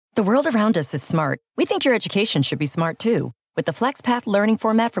The world around us is smart. We think your education should be smart too. With the FlexPath learning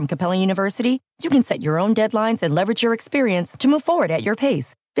format from Capella University, you can set your own deadlines and leverage your experience to move forward at your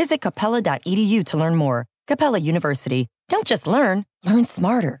pace. Visit capella.edu to learn more. Capella University. Don't just learn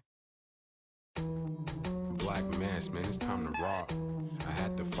smarter. Black mass, man, it's time to rock. I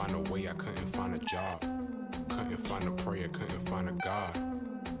had to find a way, I couldn't find a job. Couldn't find a prayer, couldn't find a God.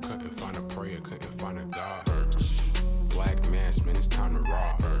 Couldn't find a prayer, couldn't find a God. Black mass, man, it's time to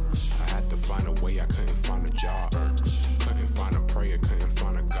rock. I had to find a way, I couldn't find a job. Couldn't find a prayer, couldn't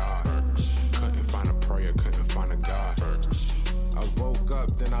find a God. Couldn't find a prayer, couldn't find a God. I woke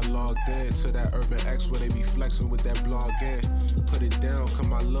up, then I logged in to that Urban X where they be flexing with that blog in. Put it down, cause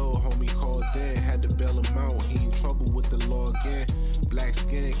my little homie called in. Had to bail him out, he in trouble with the law again. Black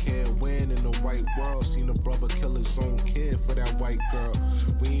skin can't win in the white world. Seen a brother kill his own kid for that white girl.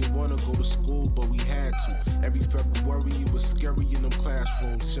 We ain't wanna go to school, but we had to. Every February it was scary in them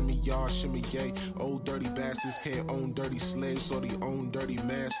classrooms. Shimmy y'all, shimmy yay. Old dirty bastards can't own dirty slaves, so they own dirty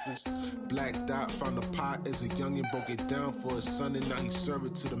masters. Black Dot found a pot as a youngin', broke it down for his son, and now he serve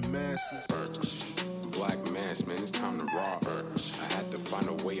it to the masses. Black mass, man, it's time to rock. I had to find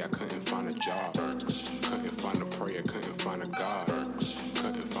a way, I couldn't find a job. Couldn't find a prayer, couldn't find a God.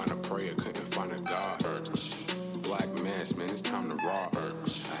 Couldn't find a prayer, couldn't find a God. Black mass, man, it's time to rock.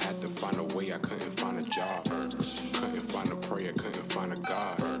 I had to find a way, I couldn't find a job. Couldn't find a prayer, couldn't find a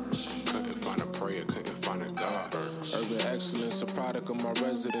God. Couldn't find a prayer, couldn't find a God. Urban excellence, a product of my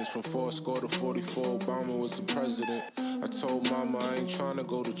residence. From 4 to 44, Obama was the president. I told mama I ain't trying to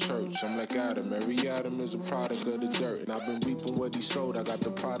go to church. I'm like Adam, every Adam is a product of the dirt. And I've been reaping what he sowed. I got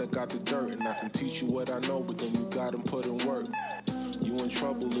the product, got the dirt. And I can teach you what I know, but then you gotta put in work. You in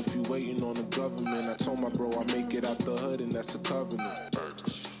trouble if you waiting on the government. I told my bro I make it out the hood, and that's a covenant.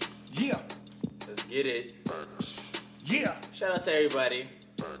 Yeah. Let's get it. Yeah. Shout out to everybody.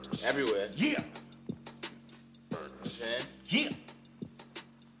 Everywhere. Yeah. You know what I'm saying? Yeah.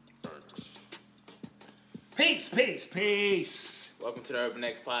 Peace, peace, peace. Welcome to the Urban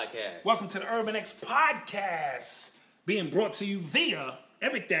X Podcast. Welcome to the Urban X Podcast, being brought to you via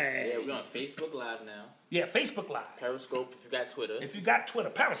everything. Yeah, we're on Facebook Live now. Yeah, Facebook Live. Periscope if you got Twitter. If you got Twitter,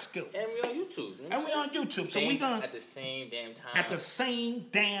 Periscope. And we on YouTube. You know And we on YouTube. So same, we gonna at the same damn time. at the same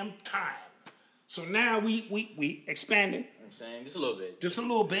damn time. So now we expanding. You know what I'm saying? Just a little bit. Just a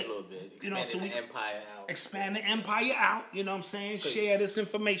little bit. Just a little bit. You know, so Expanding we the empire out. expand the empire out. You know what I'm saying? Share this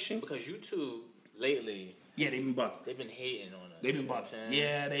information. Because YouTube lately, Yeah, they've been bugging. they've been hating on us. They've been you know what bugging. I'm saying?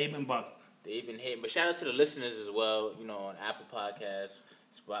 Yeah, they've been bugging. They've been hating. But shout out to the listeners as well, you know, on Apple Podcasts,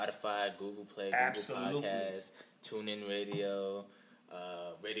 Spotify, Google Play, Google Absolutely. Podcasts, TuneIn Radio,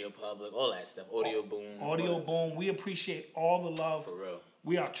 Radio Public, all that stuff. Audio Boom. Audio Boom. We appreciate all the love. For real.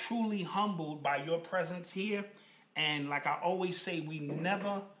 We are truly humbled by your presence here. And like I always say, we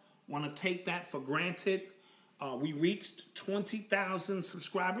never want to take that for granted. We reached 20,000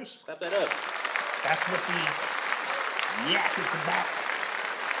 subscribers. Stop that up. That's what the yak is about.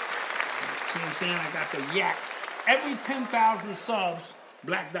 See what I'm saying? I got the yak. Every 10,000 subs,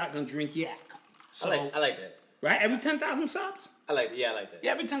 Black Dot gonna drink yak. So, I like that. right? Every 10,000 subs? I like that.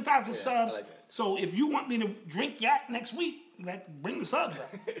 Yeah, every 10,000 subs. I like that. So if you want me to drink yak next week, bring the subs up.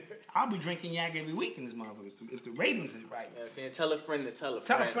 I'll be drinking yak every week in this motherfucker if the ratings is right. Yeah, tell a friend to tell a friend.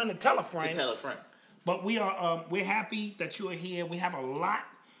 Tell a friend to tell a friend. To tell a friend. But we are we're happy that you are here. We have a lot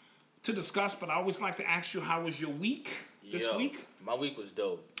to discuss, but I always like to ask you, how was your week this week? My week was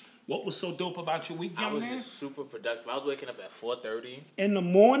dope. What was so dope about your week, I young was man? just super productive. I was waking up at 4:30 In the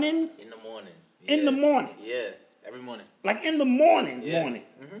morning? in the morning. In the morning? Yeah, every morning. Like in the morning, Yeah. morning.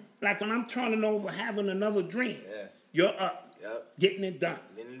 Mm-hmm. Like when I'm turning over, having another dream. Yeah. You're up. Yep. Getting it done.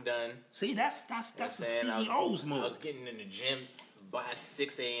 Getting it done. See, that's You know the what I'm saying? CEO's I move. was getting in the gym by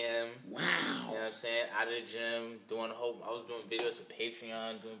 6 a.m. Wow. You know what I'm saying? Out of the gym, doing the whole. I was doing videos for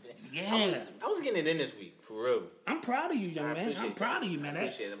Patreon. Yeah. I was getting it in this week, for real. I'm proud of you, young I man. appreciate I'm proud of you, man. I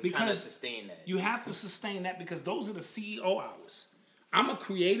appreciate it. I'm because trying to sustain that. you have to sustain that because those are the CEO hours. I'm a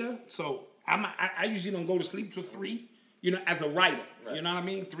creator, so I usually don't go to sleep till 3. You know, as a writer, Right. you know what I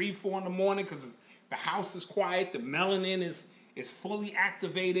mean? 3, 4 in the morning because the house is quiet, the melanin is fully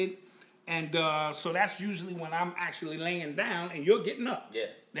activated, and so that's usually when I'm actually laying down and you're getting up. Yeah.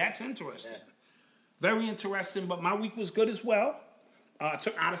 That's interesting. Yeah. Very interesting. But my week was good as well. I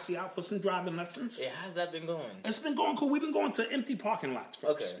took Odyssey out for some driving lessons. Yeah, how's that been going? It's been going cool. We've been going to empty parking lots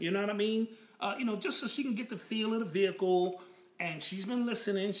first. Okay. You know what I mean? Just so she can get the feel of the vehicle. And she's been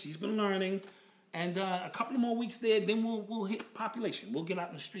listening. She's been learning. And a couple of more weeks there, then we'll hit population. We'll get out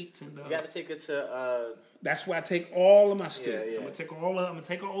in the streets and. You got to take her to. That's where I take all of my students. Yeah. I'm gonna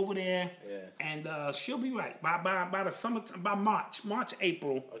take her over there. Yeah. And she'll be right by the summer, by March,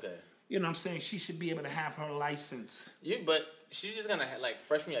 April. Okay. You know what I'm saying? She should be able to have her license. But she's just gonna like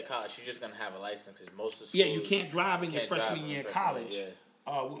freshman year of college. She's just gonna have a license because most of the schools. Yeah, you can't drive in your freshman drive year of freshman college, year,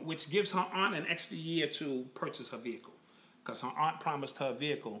 which gives her aunt an extra year to purchase her vehicle, because her aunt promised her a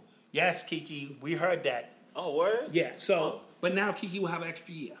vehicle. Yes, Kiki, we heard that. Oh, word? Yeah. So, but now Kiki will have an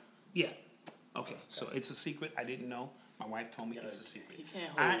extra year. Yeah. Okay. So it's a secret. I didn't know. My wife told me it's a secret. He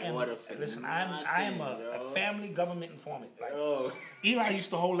can't hold water for Listen, nothing, I am a family government informant. Like, Oh. Eli used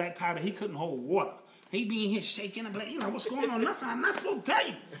to hold that title. He couldn't hold water. He'd be in here shaking. I'm like, what's going on? Nothing. I'm not supposed to tell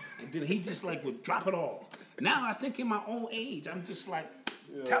you. And then he just like would drop it all. Now I think in my old age, I'm just like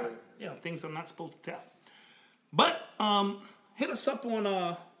telling, things I'm not supposed to tell. But hit us up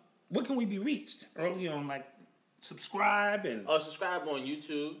on where can we be reached? Early on, like subscribe and Subscribe on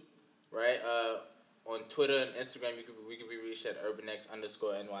YouTube, right? On Twitter and Instagram, we can be reached at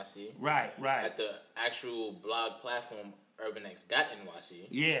urbanx_NYC. Right. At the actual blog platform, urbanx.nyc.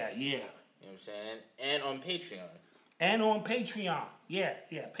 Yeah. You know what I'm saying? And on Patreon. Yeah.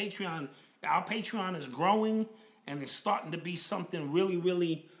 Patreon. Our Patreon is growing and it's starting to be something really,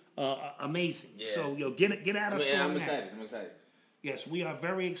 really amazing. Yeah. So get at us. I'm on that. excited. Yes, we are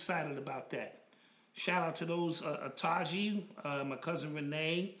very excited about that. Shout out to those Ataji, my cousin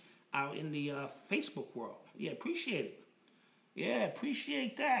Renee, out in the Facebook world. Yeah, appreciate it. Yeah,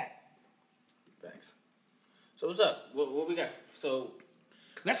 appreciate that. Thanks. So what's up? What we got? So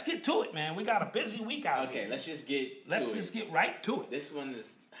let's get to it, man. We got a busy week out here. Okay, let's just get right to it. This one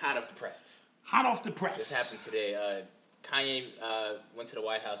is hot off the presses. Hot off the press. This happened today. Kanye went to the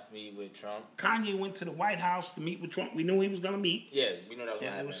White House to meet with Trump. Kanye went to the White House to meet with Trump. We knew he was going to meet. Yeah, we knew that was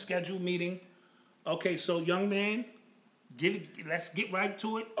going to happen. It was a scheduled meeting. Okay, so young man, let's get right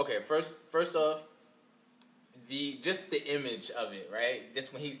to it. Okay, first off, the image of it, right?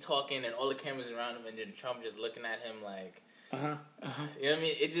 Just when he's talking and all the cameras around him and then Trump just looking at him like, you know what I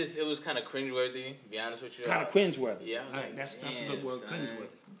mean? It was kind of cringeworthy, to be honest with you. Kind of cringeworthy. Yeah, all right, that's a good word, cringeworthy.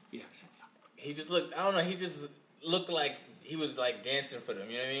 Yeah. He just looked, I don't know, he just looked like he was like dancing for them,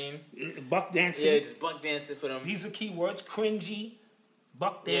 you know what I mean? Buck dancing. Yeah, just buck dancing for them. These are key words, cringy,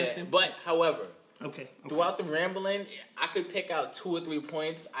 buck dancing. Yeah, but however, okay. Throughout the rambling, I could pick out 2 or 3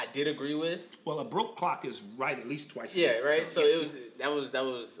 points I did agree with. Well, a broke clock is right at least twice. Yeah, right. So that was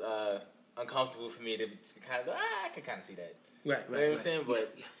uncomfortable for me to kind of go. I can kind of see that. Right. You know what I'm saying?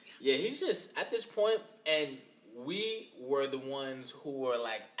 But yeah, he's just at this point, and we were the ones who were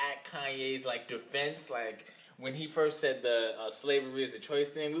like at Kanye's like defense, like. When he first said the slavery is the choice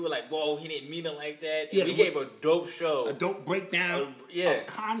thing, we were like, whoa, he didn't mean it like that. Yeah, we gave a dope show. A dope breakdown of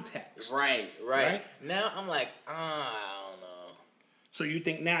context. Right. Now I'm like, I don't know. So you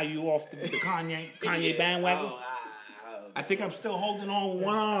think now you off the Kanye bandwagon? I think I'm still holding on with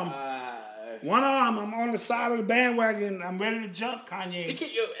one arm. One arm, I'm on the side of the bandwagon. I'm ready to jump, Kanye.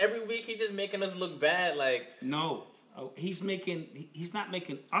 Every week he just making us look bad. Like no. Oh, he's not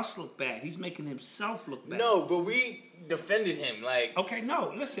making us look bad. He's making himself look bad. No, but we defended him. Like okay,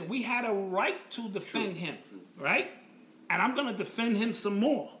 no, listen, we had a right to defend him, right? And I'm gonna defend him some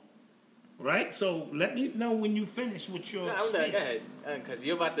more, right? So let me know when you finish with your. I'm done. Go ahead, because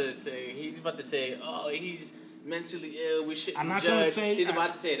he's about to say, oh, he's mentally ill. We shouldn't. I'm not judge. Gonna say. He's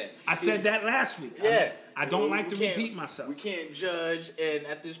about to say that. I said that last week. Yeah. I don't like to repeat myself. We can't judge, and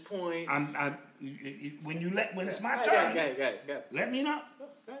at this point, when it's my turn, let me know.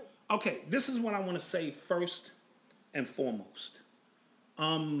 Okay, this is what I want to say first and foremost.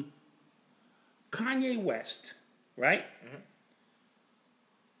 Kanye West, right? Mm-hmm.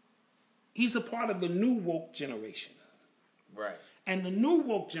 He's a part of the new woke generation. Right. And the new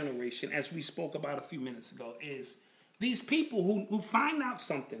woke generation, as we spoke about a few minutes ago, is these people who find out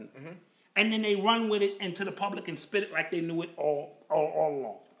something and then they run with it into the public and spit it like they knew it all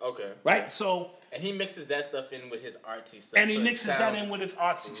along. Okay. Right? So. And he mixes that stuff in with his artsy stuff. And he mixes that in with his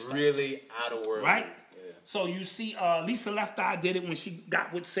artsy stuff. Really out of world. Right? Yeah. So you see Lisa Left Eye did it when she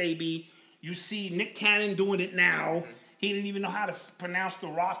got with Sabi. You see Nick Cannon doing it now. Mm-hmm. He didn't even know how to pronounce the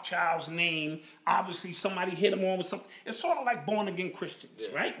Rothschild's name. Obviously, somebody hit him on with something. It's sort of like born-again Christians,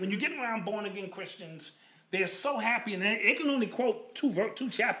 right? When you get around born-again Christians, they're so happy, and they can only quote two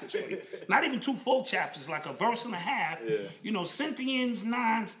chapters for you. Not even 2 full chapters, like a verse and a half. Yeah. You know, Corinthians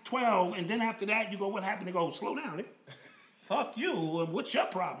 9:12, and then after that, you go, what happened? They go, slow down. Fuck you. What's your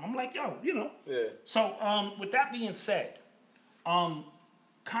problem? I'm like, yo, you know. Yeah. So, with that being said,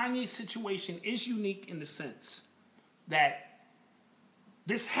 Kanye's situation is unique in the sense that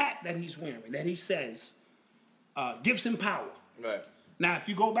this hat that he's wearing, that he says gives him power. Right. Now, if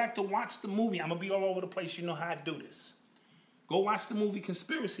you go back to watch the movie, I'm going to be all over the place. You know how I do this. Go watch the movie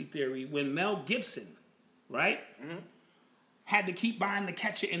Conspiracy Theory when Mel Gibson, right, had to keep buying the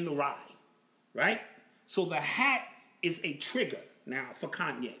Catcher in the Rye, right? So the hat is a trigger now for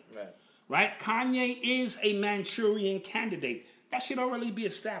Kanye. Right? Kanye is a Manchurian candidate. That should already be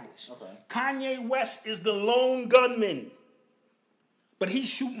established. Okay. Kanye West is the lone gunman. But he's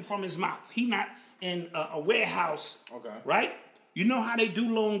shooting from his mouth. He's not in a warehouse. Okay. Right? You know how they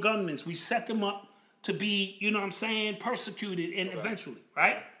do lone gunmen. We set them up to be, you know what I'm saying, persecuted and eventually,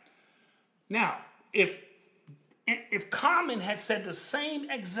 right? Now, if Common had said the same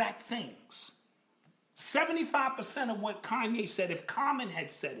exact things, 75% of what Kanye said, if Common had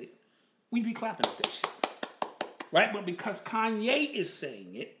said it, we'd be clapping at this shit. Right? But because Kanye is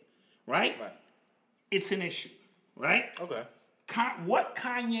saying it, right? It's an issue, right? Okay. What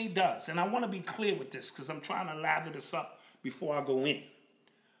Kanye does, and I want to be clear with this because I'm trying to lather this up before I go in.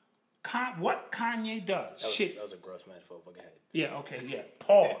 What Kanye does, That was a gross metaphor, but go ahead. Yeah, okay, yeah.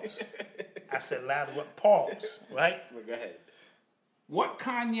 Pause. I said lather up, pause, right? But go ahead. What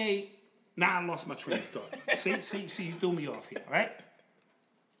Kanye, now I lost my train of thought. See, you threw me off here, right?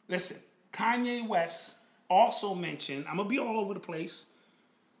 Listen, Kanye West also mentioned, I'm going to be all over the place,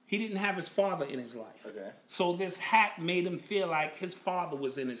 he didn't have his father in his life. Okay. So this hat made him feel like his father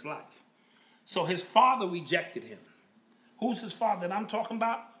was in his life. So his father rejected him. Who's his father that I'm talking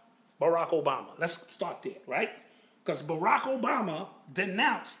about? Barack Obama. Let's start there, right? Because Barack Obama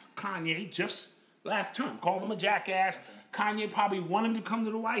denounced Kanye just last term, called him a jackass. Kanye probably wanted him to come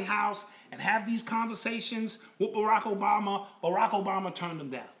to the White House and have these conversations with Barack Obama. Barack Obama turned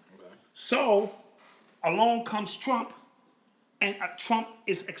him down. Okay. So along comes Trump, and Trump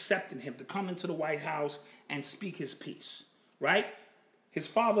is accepting him to come into the White House and speak his piece, right? His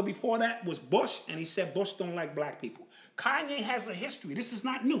father before that was Bush, and he said Bush don't like black people. Kanye has a history. This is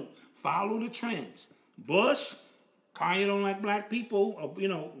not new. Follow the trends. Bush, Kanye don't like black people.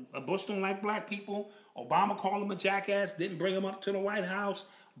 Or, Bush don't like black people. Obama called him a jackass, didn't bring him up to the White House.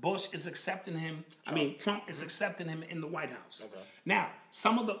 Bush is accepting him. Trump is accepting him in the White House. Okay. Now,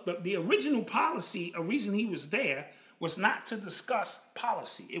 some of the original policy, a reason he was there, was not to discuss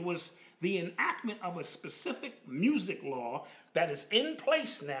policy. It was the enactment of a specific music law that is in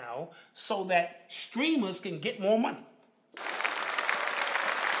place now so that streamers can get more money.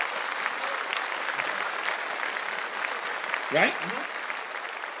 Right?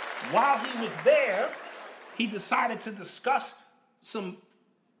 Mm-hmm. While he was there, he decided to discuss some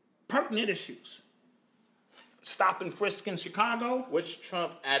pertinent issues. Stop and frisk in Chicago. Which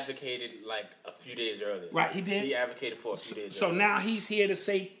Trump advocated like a few days earlier. Right, he did. He advocated for a few days so earlier. now he's here to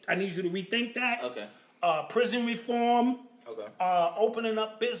say, I need you to rethink that. Okay. Prison reform. Okay. Opening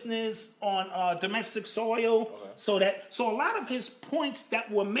up business on domestic soil. Okay. So a lot of his points that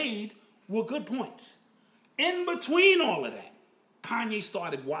were made were good points. In between all of that, Kanye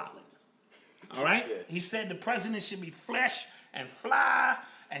started wilding. All right? Yeah. He said the president should be flesh and fly,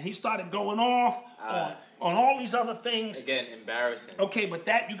 and he started going off on all these other things. Again, embarrassing. Okay, but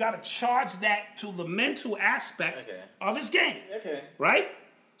that you got to charge that to the mental aspect of his game. Okay. Right?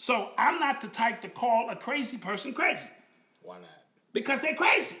 So I'm not the type to call a crazy person crazy. Why not? Because they're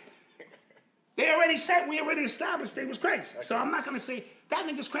crazy. We already established they was crazy. Okay. So I'm not going to say, that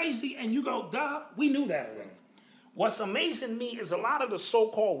nigga's crazy, and you go, duh, we knew that already. What's amazing to me is a lot of the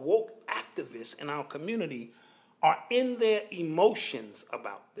so-called woke activists in our community are in their emotions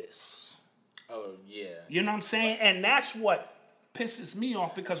about this. Oh, yeah. You know what I'm saying? And that's what pisses me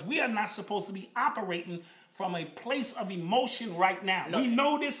off, because we are not supposed to be operating from a place of emotion right now. No. We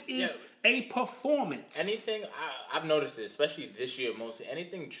know this is a performance. Anything, I've noticed this, especially this year mostly,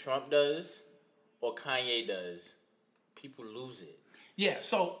 anything Trump does or Kanye does, people lose it. Yeah,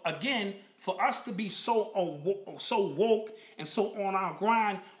 so again, for us to be so woke and so on our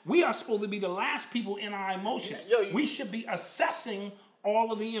grind, we are supposed to be the last people in our emotions. We should be assessing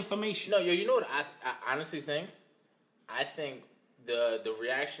all of the information. No, you know what I honestly think? I think the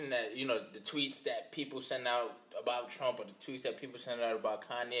reaction that, the tweets that people send out about Trump or the tweets that people send out about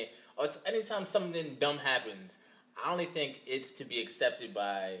Kanye, or it's anytime something dumb happens, I only think it's to be accepted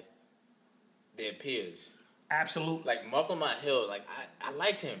by their peers. Absolutely. Like Malcolm Hill, like I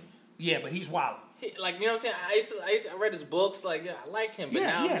liked him. Yeah, but he's wild. Like, you know what I'm saying? I read his books, like, I liked him, but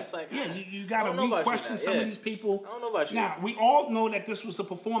now I'm just like, you got to re-question some of these people. I don't know about you. Now, we all know that this was a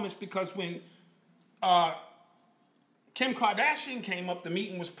performance because when Kim Kardashian came up, the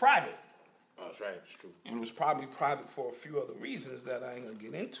meeting was private. Oh, that's right. It's true. And it was probably private for a few other reasons that I ain't going to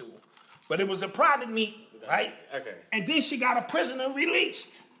get into. But it was a private meeting, right? Okay. And then she got a prisoner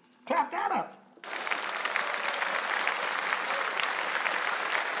released. Clap that up.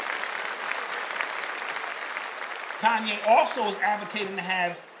 Kanye also is advocating to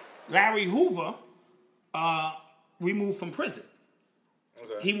have Larry Hoover removed from prison.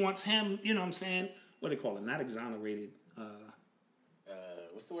 Okay. He wants him, you know what I'm saying? What do they call it? Not exonerated.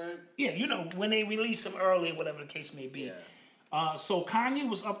 What's the word? Yeah, you know, when they release him early, whatever the case may be. Yeah. So Kanye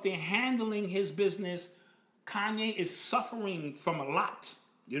was up there handling his business. Kanye is suffering from a lot.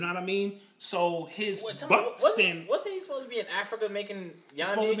 You know what I mean? So his wasn't he supposed to be in Africa making Yandi? He's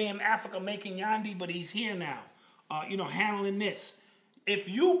supposed to be in Africa making Yandi, but he's here now. Handling this. If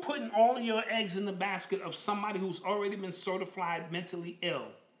you putting all of your eggs in the basket of somebody who's already been certified mentally ill,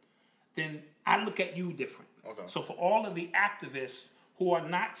 then I look at you different. Okay. So for all of the activists who are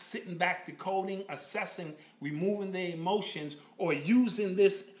not sitting back decoding, assessing, removing their emotions, or using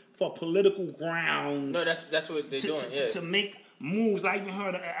this for political grounds. No, that's what they're doing. To make moves. I even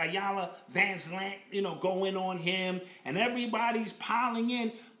heard Ayala Van Zant, go in on him, and everybody's piling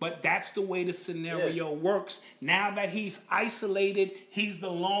in. But that's the way the scenario works. Now that he's isolated, he's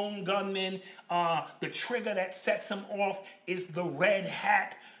the lone gunman. The trigger that sets him off is the red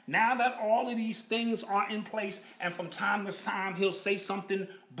hat. Now that all of these things are in place, and from time to time he'll say something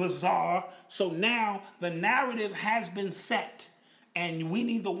bizarre. So now the narrative has been set, and we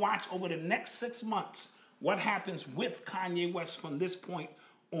need to watch over the next 6 months what happens with Kanye West from this point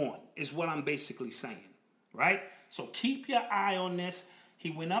on, is what I'm basically saying, right? So keep your eye on this. He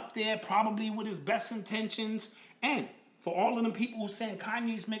went up there probably with his best intentions, and for all of them people who saying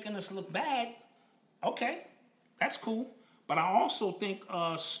Kanye's making us look bad, okay, that's cool. But I also think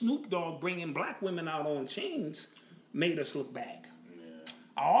Snoop Dogg bringing black women out on chains made us look bad. Yeah.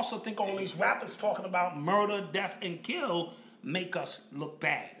 I also think all these rappers talking about murder, death, and kill make us look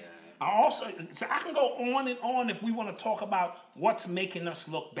bad. Yeah. I can go on and on if we want to talk about what's making us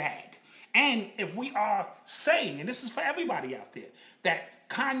look bad. And if we are saying, and this is for everybody out there, that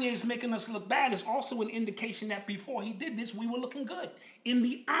Kanye is making us look bad is also an indication that before he did this, we were looking good in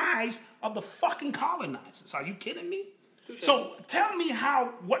the eyes of the fucking colonizers. Are you kidding me? So tell me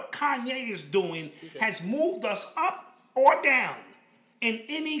how what Kanye is doing has moved us up or down in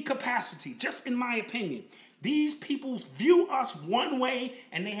any capacity, just in my opinion. These people view us one way,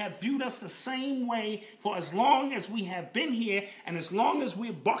 and they have viewed us the same way for as long as we have been here, and as long as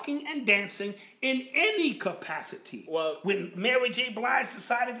we're bucking and dancing in any capacity. Well, when Mary J. Blige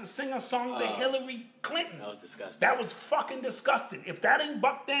decided to sing a song to Hillary Clinton, that was disgusting. That was fucking disgusting. If that ain't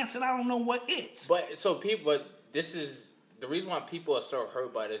buck dancing, I don't know what is. But this is the reason why people are so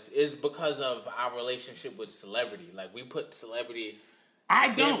hurt by this is because of our relationship with celebrity. Like, we put celebrity.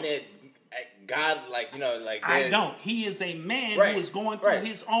 I don't. God, I don't. He is a man who is going through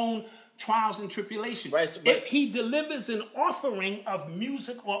his own trials and tribulations. Right, if he delivers an offering of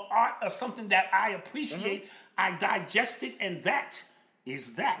music or art or something that I appreciate, I digest it, and that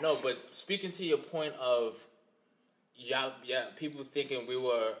is that. No, but speaking to your point of people thinking we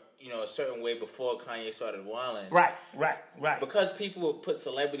were a certain way before Kanye started wilding. Right. Because people will put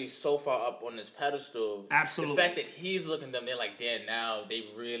celebrities so far up on this pedestal. Absolutely. The fact that he's looking at them, they're like, damn, now they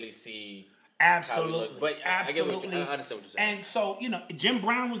really see. Absolutely. How we look. But absolutely. I understand what you're saying. And so, Jim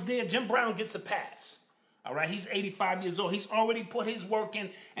Brown was there. Jim Brown gets a pass. All right, he's 85 years old. He's already put his work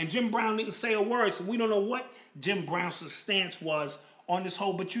in, and Jim Brown didn't say a word, so we don't know what Jim Brown's stance was on this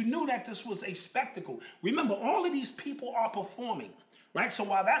whole, but you knew that this was a spectacle. Remember, all of these people are performing. Right, so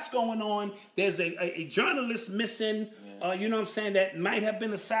while that's going on, there's a journalist missing, you know what I'm saying, that might have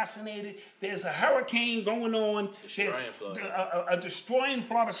been assassinated. There's a hurricane going on. Destroying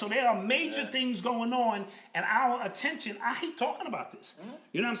Florida. So there are major things going on, and our attention, I hate talking about this.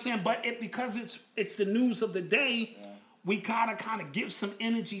 You know what I'm saying? But because it's the news of the day, we gotta kind of give some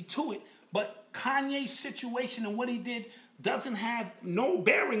energy to it. But Kanye's situation and what he did doesn't have no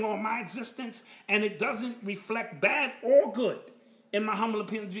bearing on my existence, and it doesn't reflect bad or good. In my humble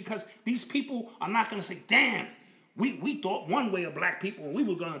opinion, because these people are not going to say, damn, we thought one way of black people and we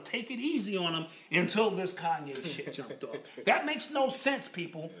were going to take it easy on them until this Kanye shit jumped off. That makes no sense,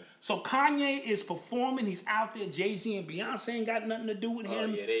 people. So Kanye is performing. He's out there. Jay-Z and Beyonce ain't got nothing to do with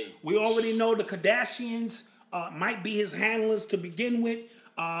him. We already know the Kardashians might be his handlers to begin with.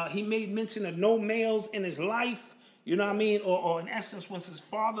 He made mention of no males in his life, you know what I mean? Or in essence, once his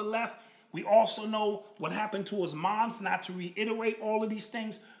father left. We also know what happened to his moms, not to reiterate all of these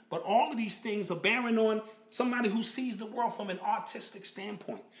things, but all of these things are bearing on somebody who sees the world from an artistic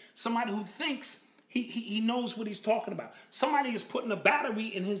standpoint, somebody who thinks he knows what he's talking about. Somebody is putting a battery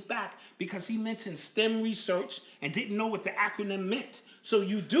in his back because he mentioned STEM research and didn't know what the acronym meant. So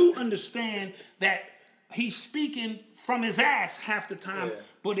you do understand that he's speaking from his ass half the time,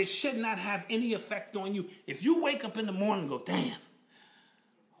 but it should not have any effect on you. If you wake up in the morning and go, damn,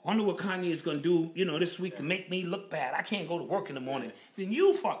 I wonder what Kanye is going to do, this week to make me look bad. I can't go to work in the morning. Then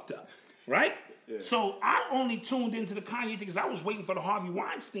you fucked up, right? Yeah. So I only tuned into the Kanye thing because I was waiting for the Harvey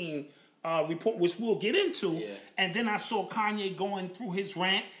Weinstein report, which we'll get into. Yeah. And then I saw Kanye going through his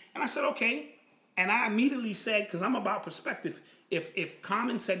rant, and I said, okay. And I immediately said, because I'm about perspective, if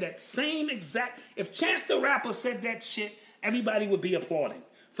Common said that same exact, if Chance the Rapper said that shit, everybody would be applauding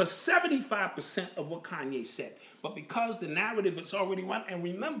for 75% of what Kanye said. But because the narrative is already run, and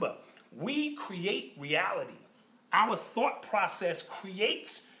remember, we create reality. Our thought process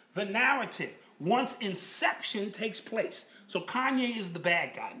creates the narrative once inception takes place. So Kanye is the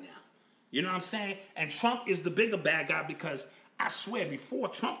bad guy now. You know what I'm saying? And Trump is the bigger bad guy because I swear, before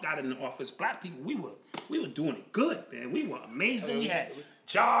Trump got in the office, black people, we were doing it good, man. We were amazing. We had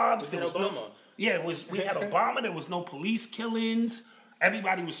jobs. There was Obama. We had Obama. There was no police killings.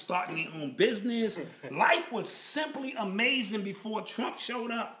 Everybody was starting their own business. Life was simply amazing before Trump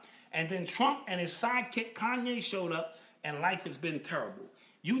showed up. And then Trump and his sidekick Kanye showed up, and life has been terrible.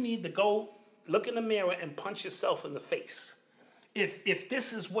 You need to go look in the mirror and punch yourself in the face. If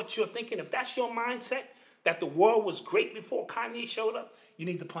this is what you're thinking, if that's your mindset, that the world was great before Kanye showed up, you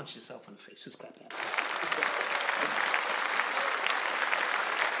need to punch yourself in the face. Just clap that.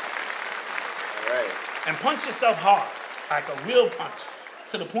 All right. And punch yourself hard, like a real punch,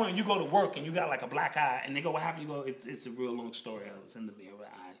 to the point you go to work and you got like a black eye, and they go, what happened? You go, it's a real long story. I was in the mirror.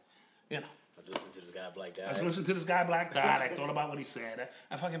 I listened to this guy, black guy. I listened to this guy, black guy. I thought about what he said.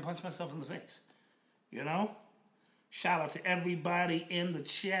 I fucking punched myself in the face. Shout out to everybody in the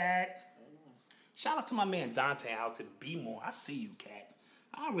chat. Shout out to my man Dante out in B-More. I see you, cat.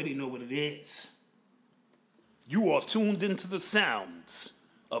 I already know what it is. You are tuned into the sounds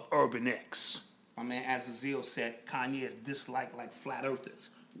of Urban X. My man Azazel said Kanye is disliked like flat earthers.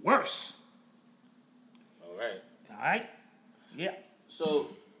 Worse. All right. All right? Yeah. So,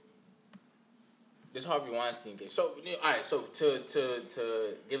 this Harvey Weinstein case. So, all right, so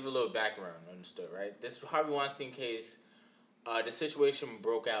to give a little background, understood, right? This Harvey Weinstein case, the situation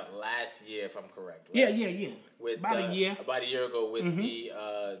broke out last year, if I'm correct. Right? Yeah. With, about a year. About a year ago with the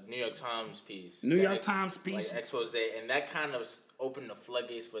New York Times piece. New York Times piece. Like, expose, and that kind of opened the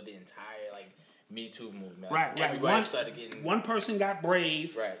floodgates for the entire, Me Too movement. Right. Everybody started getting... One person got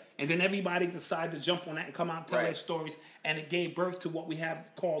brave. Right. And then everybody decided to jump on that and come out and tell their stories. And it gave birth to what we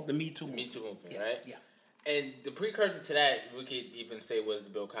have called the Me Too movement. Me Too movement, right? Yeah. And the precursor to that, we could even say, was the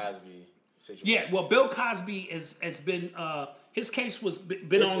Bill Cosby situation. Yeah, well, Bill Cosby has been, his case was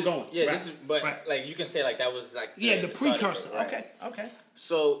been ongoing. You can say that was the precursor. Right? Okay.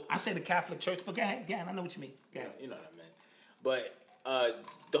 So I say the Catholic Church, but go ahead, I know what you mean. You know what I mean. But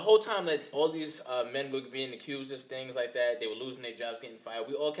the whole time that all these men were being accused of things like that, they were losing their jobs, getting fired.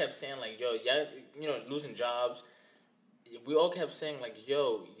 We all kept saying losing jobs. We all kept saying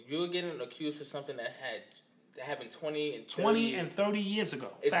yo, you're getting accused for something that happened 20 and 30 years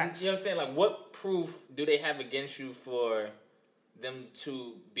ago. You know what I'm saying? What proof do they have against you for them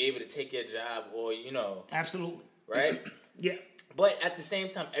to be able to take your job or, Absolutely. Right? Yeah. But at the same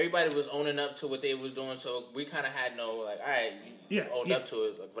time, everybody was owning up to what they was doing, so we kind of had no, all right, owned up to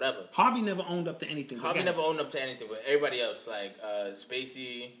it, whatever. Harvey never owned up to anything. Harvey never owned up to anything, but everybody else,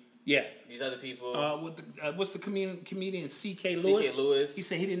 Spacey... Yeah. These other people. What's the comedian C.K. Lewis? C.K. Lewis. He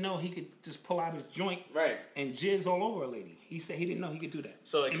said he didn't know he could just pull out his joint and jizz all over a lady. He said he didn't know he could do that.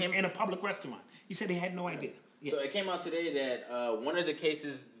 So it came in a public restaurant. He said he had no idea. Yeah. So it came out today that one of the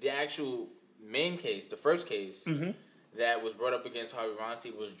cases, the actual main case, the first case that was brought up against Harvey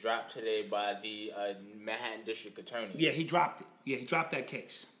Weinstein was dropped today by the Manhattan District Attorney. Yeah, he dropped it. Yeah, he dropped that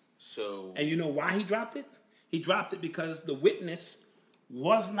case. So. And you know why he dropped it? He dropped it because the witness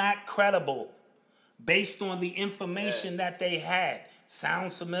was not credible based on the information that they had.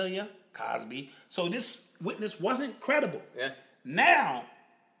 Sounds familiar? Cosby. So this witness wasn't credible. Yeah. Now,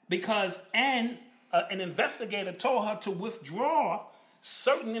 because an investigator told her to withdraw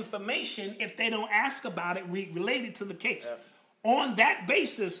certain information if they don't ask about it related to the case. Yeah. On that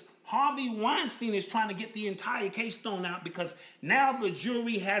basis, Harvey Weinstein is trying to get the entire case thrown out because now the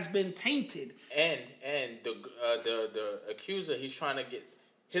jury has been tainted. And the accuser,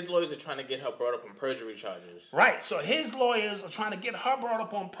 his lawyers are trying to get her brought up on perjury charges. Right. So his lawyers are trying to get her brought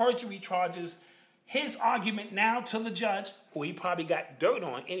up on perjury charges. His argument now to the judge, who he probably got dirt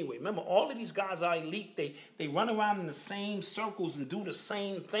on anyway. Remember, all of these guys are elite. They run around in the same circles and do the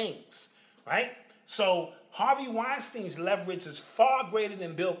same things. Right? So Harvey Weinstein's leverage is far greater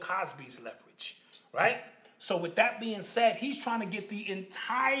than Bill Cosby's leverage. Right? So with that being said, he's trying to get the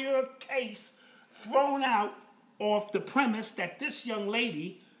entire case thrown out off the premise that this young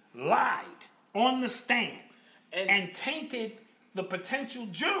lady lied on the stand and tainted the potential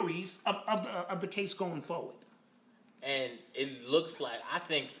juries of the case going forward. And it looks like, I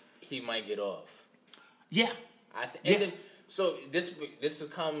think he might get off. Yeah. So this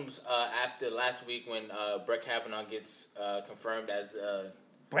comes after last week when Brett Kavanaugh gets confirmed as...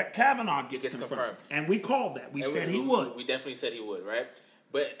 Brett Kavanaugh gets confirmed. And we called that. We said he would. We definitely said he would, right?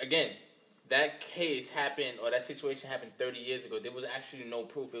 But again, that case happened, or that situation happened 30 years ago. There was actually no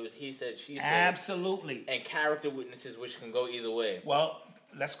proof. It was he said, she said. Absolutely. And character witnesses, which can go either way. Well,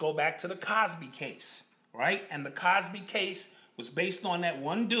 let's go back to the Cosby case, right? And the Cosby case was based on that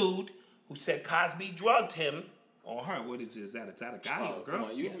one dude who said Cosby drugged him. Or her, what is this? Is that a guy or a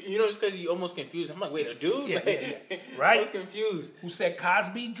girl? You know, it's because you almost confused. I'm like, wait, a dude? Yeah. Right? I was confused. Who said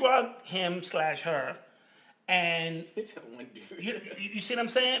Cosby drugged him / her. And he said one dude. You see what I'm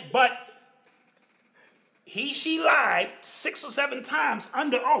saying? But she lied 6 or 7 times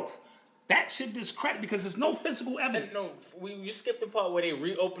under oath. That should discredit because there's no physical evidence. No, you skipped the part where they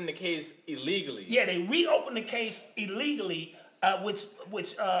reopened the case illegally. Yeah, they reopened the case illegally. Which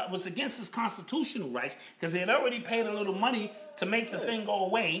was against his constitutional rights because they had already paid a little money to make the thing go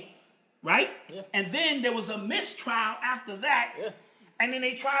away, right? Yeah. And then there was a mistrial after that, and then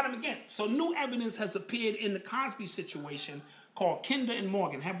they tried him again. So new evidence has appeared in the Cosby situation called Kinder and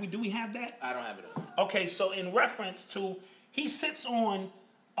Morgan. Do we have that? I don't have it. Okay, so in reference to, he sits on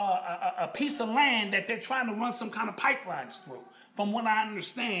a piece of land that they're trying to run some kind of pipelines through, from what I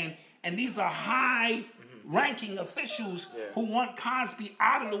understand, and these are high-ranking officials who want Cosby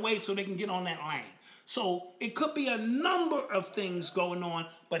out of the way so they can get on that land. So it could be a number of things going on,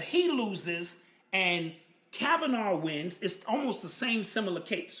 but he loses and Kavanaugh wins. It's almost the same similar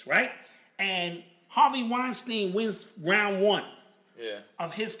case, right? And Harvey Weinstein wins round 1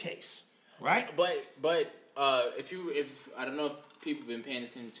 of his case, right? But if I don't know if people have been paying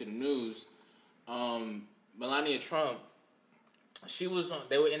attention to the news, Melania Trump,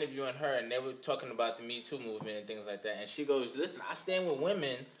 they were interviewing her and they were talking about the Me Too movement and things like that. And she goes, listen, I stand with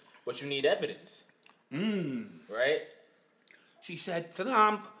women, but you need evidence. Right? She said,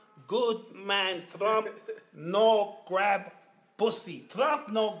 Trump, good man, Trump, no grab pussy. Trump,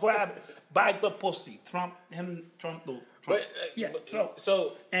 no grab by the pussy. Trump, no. Trump.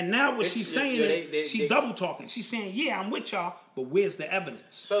 So, and now what she's saying is, she's double talking. She's saying, yeah, I'm with y'all, but where's the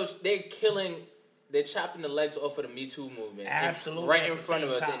evidence? So they're chopping the legs off of the Me Too movement. Absolutely. Right in front of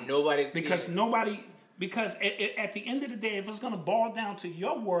us, and nobody's seeing it. Because at the end of the day, if it's going to boil down to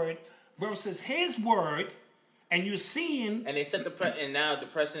your word versus his word, and you're seeing... And they set and now the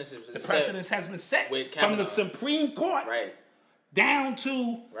precedence has been set from the Supreme Court down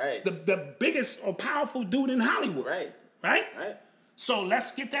to the biggest or powerful dude in Hollywood. Right? So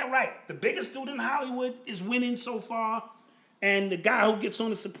let's get that right. The biggest dude in Hollywood is winning so far, and the guy who gets on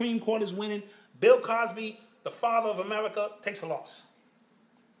the Supreme Court is winning. Bill Cosby, the father of America, takes a loss.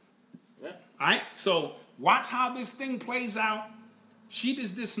 Yeah. All right? So watch how this thing plays out. She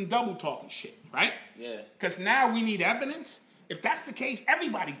just did some double talking shit, right? Yeah. Because now we need evidence. If that's the case,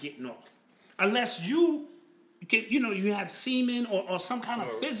 everybody getting off. Unless you have semen or some kind of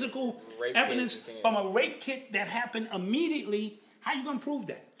physical evidence from a rape kit that happened immediately. How you going to prove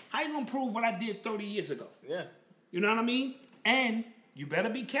that? How you going to prove what I did 30 years ago? Yeah. You know what I mean? And you better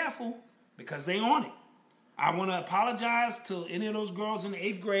be careful because they on it. I want to apologize to any of those girls in the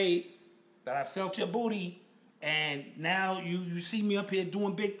 8th grade that I felt your booty, and now you see me up here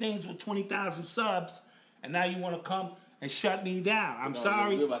doing big things with 20,000 subs, and now you want to come and shut me down. I'm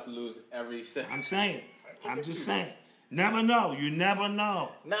sorry. We're about to lose every second. I'm just saying. Never know. You never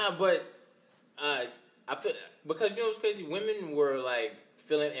know. Nah, but I feel, because you know what's crazy? Women were like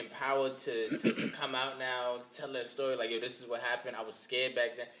feeling empowered to come out now, to tell their story. Like, yo, this is what happened. I was scared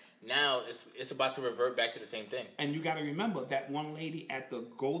back then. Now it's about to revert back to the same thing. And you got to remember that one lady at the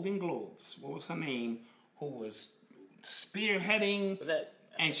Golden Globes, what was her name, who was spearheading. Was that?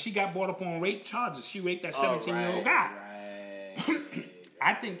 And she got brought up on rape charges. She raped that 17-year-old guy. Right.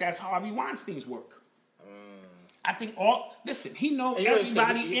 I think that's Harvey Weinstein's work. I think he know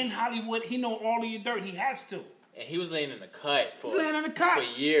everybody in Hollywood. He know all of your dirt. He has to. And he was laying in the cut for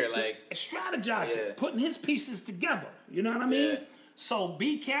a year, like strategizing, putting his pieces together. You know what I mean? Yeah. So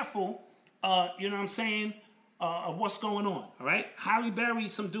be careful. You know what I'm saying? Of what's going on. All right. Halle Berry,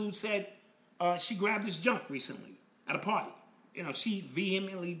 some dude said she grabbed his junk recently at a party. You know, she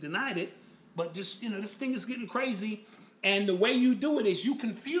vehemently denied it, but just this thing is getting crazy. And the way you do it is you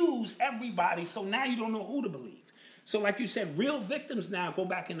confuse everybody, so now you don't know who to believe. So like you said, real victims now go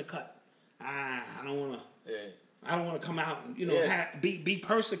back in the cut. I don't want to Yeah. I don't want to come out and, Yeah. be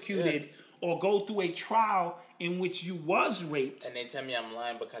persecuted or go through a trial in which you was raped. And they tell me I'm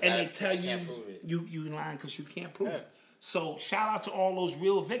lying because And I they tell can't prove it. you lying because you can't prove Yeah. it. So shout out to all those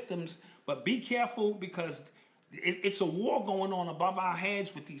real victims, but be careful because it's a war going on above our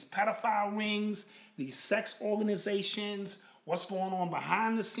heads with these pedophile rings, these sex organizations, what's going on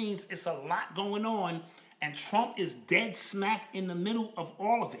behind the scenes. It's a lot going on, and Trump is dead smack in the middle of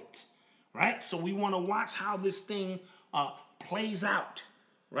all of it, right? So we want to watch how this thing plays out,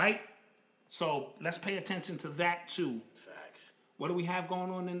 right? So let's pay attention to that too. Facts. What do we have going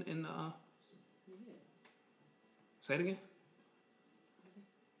on in say it again?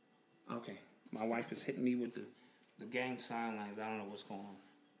 Okay. My wife is hitting me with the gang sign lines. I don't know what's going on.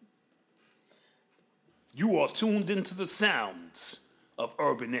 You are tuned into the sounds of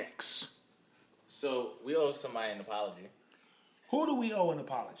Urban X. So we owe somebody an apology. Who do we owe an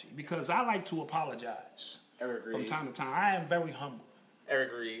apology? Because I like to apologize Eric Reed. from time to time. I am very humble.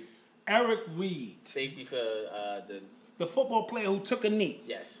 Eric Reed. Eric Reed, Safety for the the football player who took a knee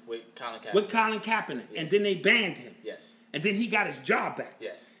with Colin Kaepernick. with Colin Kaepernick, and then they banned him. Yes. And then he got his job back.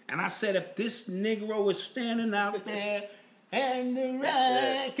 Yes. And I said, if this Negro is standing out there and the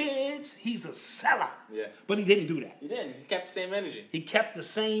Rackets, he's a sellout. Yeah. But he didn't do that. He didn't. He kept the same energy. He kept the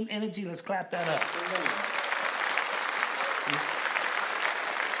same energy. Let's clap that up. Same energy.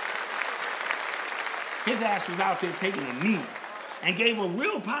 His ass was out there taking a knee and gave a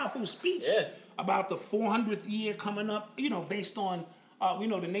real powerful speech about the 400th year coming up, based on,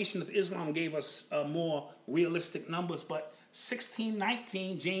 the Nation of Islam gave us more realistic numbers, but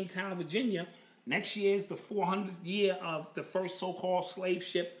 1619, Jamestown, Virginia, next year is the 400th year of the first so-called slave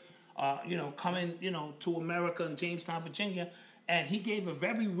ship, coming, to America in Jamestown, Virginia, and he gave a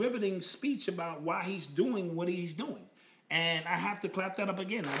very riveting speech about why he's doing what he's doing. And I have to clap that up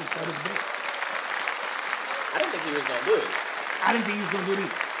again. I just thought it was big. I didn't think he was going to do it. I didn't think he was going to do it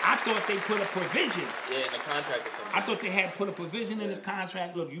either. I thought they put a provision. Yeah, in the contract or something. I thought they had put a provision in his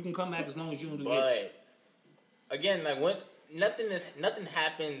contract. Look, you can come back as long as you don't do this. But again, like nothing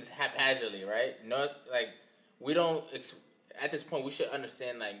happens haphazardly, right? At this point we should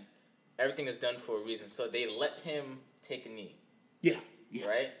understand like everything is done for a reason. So they let him take a knee. Yeah.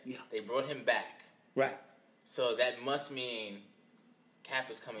 Right? Yeah. They brought him back. Right. So that must mean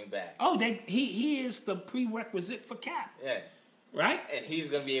Cap is coming back. Oh, he is the prerequisite for Cap. Yeah. Right? And he's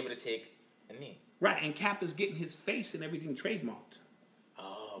gonna be able to take a knee. Right, and Cap is getting his face and everything trademarked.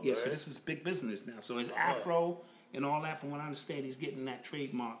 Oh, yeah, really? so this is big business now. So his afro and all that, from what I understand, he's getting that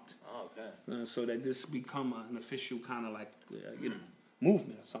trademarked. Oh, okay. So that this become an official kind of like,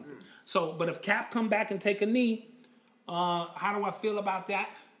 movement or something. So, but if Cap come back and take a knee, how do I feel about that?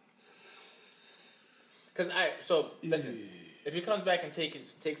 Listen, if he comes back and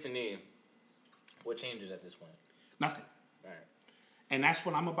takes a knee, what changes at this point? Nothing. Right. And that's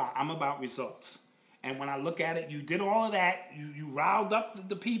what I'm about. I'm about results. And when I look at it, you did all of that. You riled up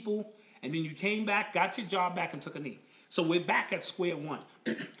the people, and then you came back, got your job back, and took a knee. So we're back at square one.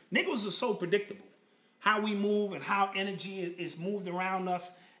 Niggas are so predictable. How we move and how energy is moved around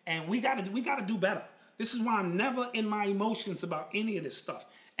us, and we gotta do better. This is why I'm never in my emotions about any of this stuff.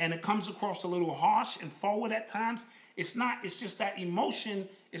 And it comes across a little harsh and forward at times. It's not. It's just that emotion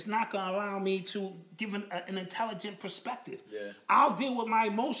is not going to allow me to give an intelligent perspective. Yeah. I'll deal with my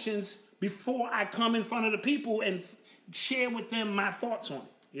emotions before I come in front of the people and share with them my thoughts on it.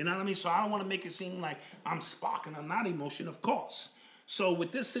 You know what I mean? So I don't want to make it seem like I'm sparking. I'm not emotion, of course. So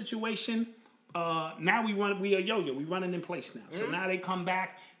with this situation, now we are yo-yo. We running in place now. So now they come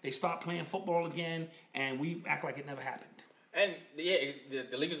back. They start playing football again, and we act like it never happened. And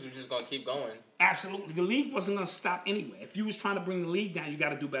the leaguers were just gonna keep going. Absolutely, the league wasn't gonna stop anyway. If you was trying to bring the league down, you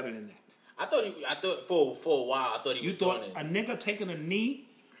got to do better than that. I thought for a while, I thought he was doing it. You thought a nigga taking a knee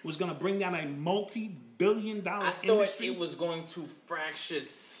was gonna bring down a multi-billion-dollar industry? I thought it was going to fracture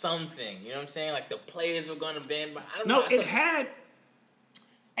something. You know what I'm saying? Like the players were gonna ban. But I don't know. No, it had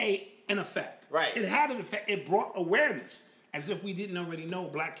an effect. Right. It had an effect. It brought awareness. As if we didn't already know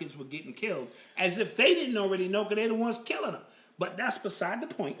black kids were getting killed. As if they didn't already know because they're the ones killing them. But that's beside the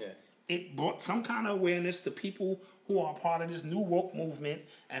point. Yeah. It brought some kind of awareness to people who are part of this new woke movement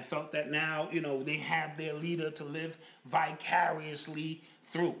and felt that now, they have their leader to live vicariously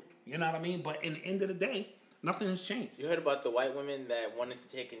through. You know what I mean? But in the end of the day, nothing has changed. You heard about the white women that wanted to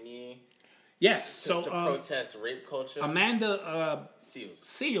take a knee? Yes. To protest rape culture? Amanda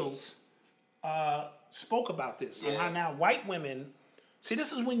Seals. Spoke about this and how now white women, see,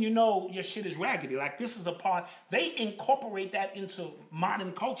 this is when you know your shit is raggedy. Like, this is a part, they incorporate that into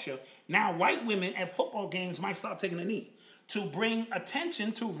modern culture. Now white women at football games might start taking a knee to bring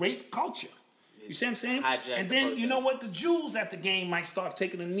attention to rape culture. You see what I'm saying? Hijack And the then you know protest. what? The Jews at the game might start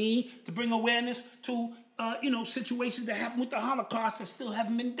taking a knee to bring awareness to situations that happened with the Holocaust that still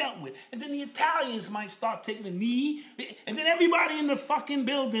haven't been dealt with. And then the Italians might start taking a knee, and then everybody in the fucking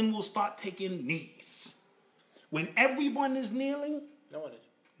building will start taking knees. When everyone is kneeling, No one is.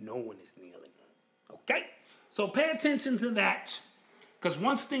 no one is kneeling. Okay? So pay attention to that. Because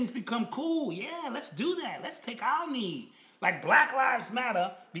once things become cool, yeah, let's do that. Let's take our knee. Like Black Lives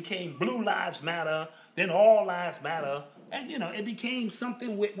Matter became Blue Lives Matter, then All Lives Matter. And, it became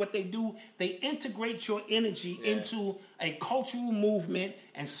something with what they do. They integrate your energy into a cultural movement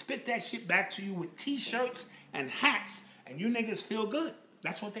and spit that shit back to you with T-shirts and hats. And you niggas feel good.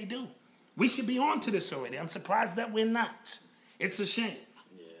 That's what they do. We should be on to this already. I'm surprised that we're not. It's a shame.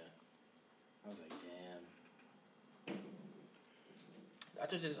 Yeah. I was like, damn. I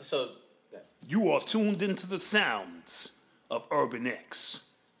thought this, so You are tuned into the sounds of Urban X.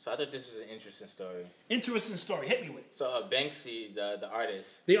 I thought this was an interesting story. Interesting story. Hit me with it. So Banksy, the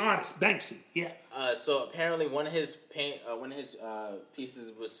artist. The artist, Banksy. Yeah. So apparently one of his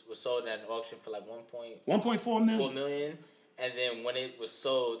pieces was sold at an auction for like 1.4 million. 4 million, and then when it was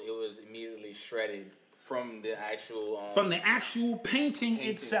sold, it was immediately shredded from the actual painting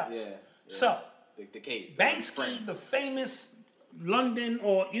itself. Yeah. So the case. Banksy, the famous London,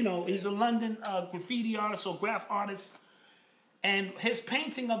 he's a London graffiti artist or graph artist. And his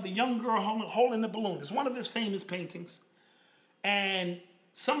painting of the young girl holding the balloon is one of his famous paintings. And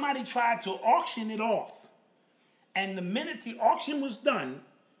somebody tried to auction it off. And the minute the auction was done,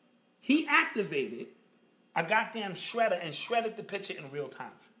 he activated a goddamn shredder and shredded the picture in real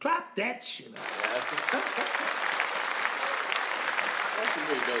time. Clap that shit up. That's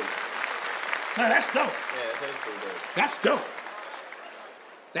pretty dope. No, that's dope. Yeah, that's pretty dope. That's dope.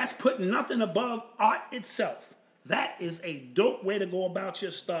 That's putting nothing above art itself. That is a dope way to go about your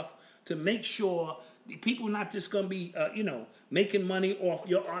stuff to make sure people are not just going to be, making money off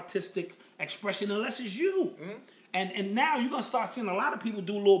your artistic expression unless it's you. Mm-hmm. And now you're going to start seeing a lot of people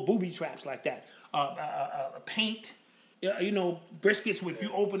do little booby traps like that. Paint, briskets where if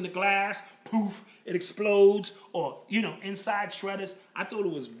you open the glass, poof, it explodes. Or, inside shredders. I thought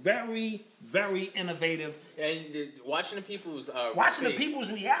it was very, very innovative. And watching the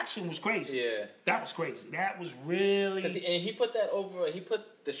people's reaction was crazy. Yeah, that was crazy. That was really. And he put that over. He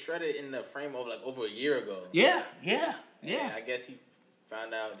put the shredder in the frame over a year ago. Yeah. And I guess he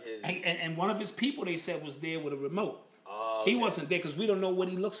found out his. And one of his people they said was there with a remote. Oh, okay. He wasn't there because we don't know what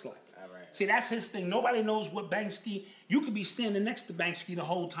he looks like. All right. See, that's his thing. Nobody knows what Banksy. You could be standing next to Banksy the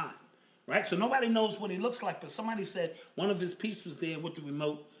whole time. Right? So nobody knows what he looks like, but somebody said one of his pieces was there with the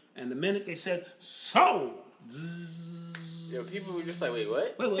remote, and the minute they said, sold! Yo, people were just like, wait,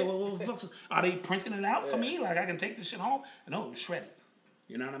 what? Wait, are they printing it out for me? Like, I can take this shit home? No, it was shredded.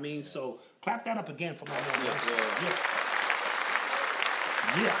 You know what I mean? So, clap that up again for my man.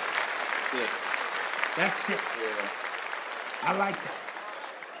 Yeah. Sick. That's sick. Yeah. I like that.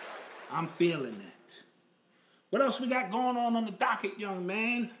 I'm feeling that. What else we got going on the docket, young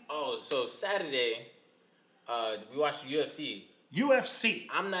man? Oh, so Saturday, we watched UFC. UFC.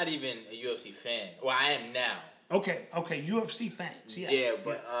 I'm not even a UFC fan. Well, I am now. Okay, UFC fans. Yeah,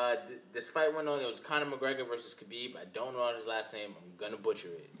 but this fight went on. It was Conor McGregor versus Khabib. I don't know his last name. I'm gonna butcher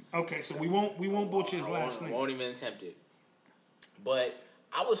it. Okay, so we won't butcher his last name. I won't even attempt it. But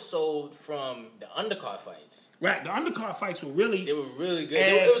I was sold from the undercard fights. Right, the undercard fights were really good.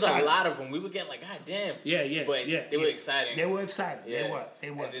 It was a lot of them. We were getting like, God damn. Yeah. But they were exciting. They were exciting. Yeah. They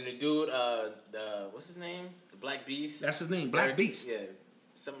were. And then the dude, what's his name? The Black Beast. That's his name, Black Beast. Yeah.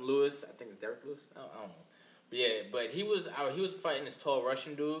 Something Lewis. I think it's Derek Lewis. I don't know. But yeah, but he was fighting this tall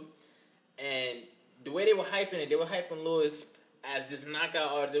Russian dude. And the way they were hyping it, they were hyping Lewis as this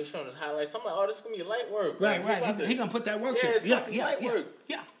knockout artist. They were showing his highlights. I'm like, oh, this is going to be light work. Right. He going to put that work in. It's going to be light work.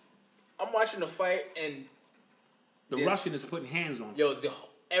 Yeah. I'm watching the fight, and the Russian is putting hands on him. Yo,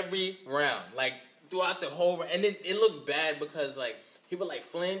 every round, like throughout the whole round, and then it looked bad because like he would like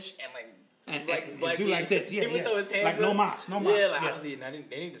flinch and do like this. Yeah, he would throw his hands like up. no mas. Yeah, like I was they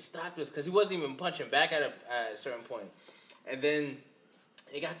need to stop this because he wasn't even punching back at a certain point. And then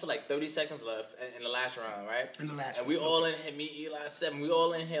it got to like 30 seconds left in the last round, right? And we all in here, me, Eli, 7, we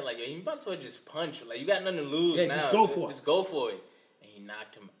all in here like, yo, you might as well just punch. Like you got nothing to lose now. Just go for it. Just go for it. He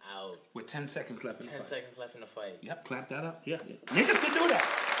knocked him out. With 10 seconds left in the fight. 10 seconds left in the fight. Yep, clap that up. Yeah. Niggas can do that.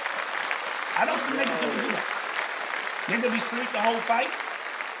 I don't see niggas who can do that. Nigga be sleep the whole fight,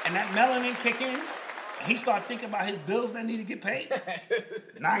 and that melanin kick in, and he start thinking about his bills that need to get paid.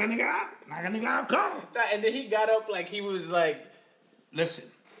 Knock a nigga out, come. And then he got up like he was like... Listen,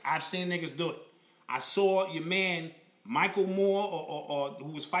 I've seen niggas do it. I saw your man Michael Moore, or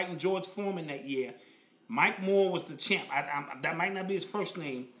who was fighting George Foreman that year. Mike Moore was the champ. That might not be his first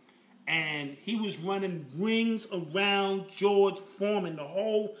name. And he was running rings around George Foreman the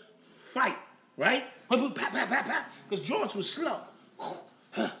whole fight, right? Because George was slow.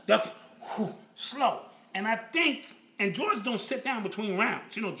 Duck it, slow. And I think, and George don't sit down between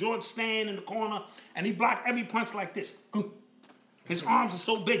rounds. You know, George stand in the corner and he blocked every punch like this. His arms are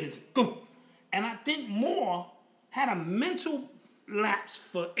so big. And I think Moore had a mental lapse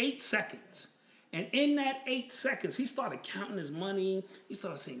for 8 seconds. And in that 8 seconds, he started counting his money. He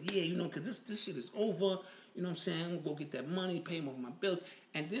started saying, yeah, you know, because this shit is over. You know what I'm saying? I'm going to go get that money, pay him off my bills.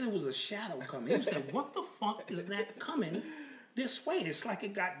 And then it was a shadow coming. He said, what the fuck is that coming this way? It's like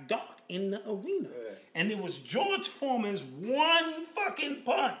it got dark in the arena. And it was George Foreman's one fucking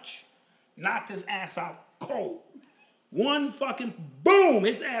punch knocked his ass out cold. One fucking boom,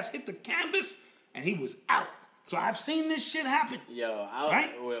 his ass hit the canvas, and he was out. So I've seen this shit happen.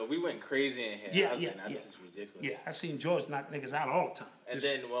 Right? Well, we went crazy in here. I was like, this is ridiculous. Yeah, I've seen George knock niggas out all the time. And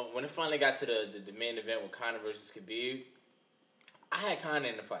then when it finally got to the main event with Conor versus Khabib, I had Conor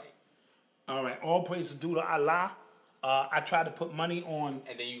in the fight. All right, all praise due to Allah. I tried to put money on.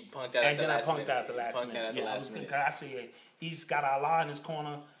 And then you punked out at the last minute. And then I punked out at the last minute. I said, he's got Allah in his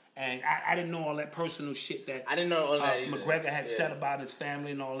corner. And I didn't know all that personal shit that I didn't know all that McGregor had said about his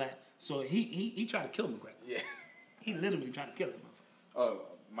family and all that. So he tried to kill McGregor. Yeah. He literally tried to kill him. Oh,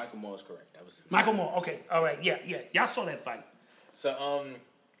 Michael Moore is correct. That was Michael Moore. Okay. All right. Yeah. Y'all saw that fight. So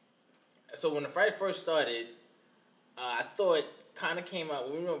so when the fight first started, I thought Conor came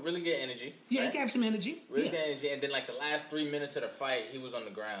out with really good energy. Yeah, right? He gave some energy. Really good energy. And then like the last 3 minutes of the fight, he was on the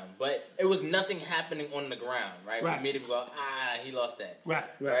ground. But it was nothing happening on the ground, right? For me to go, he lost that.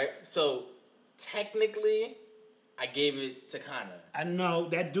 Right. So technically, I gave it to Conor. I know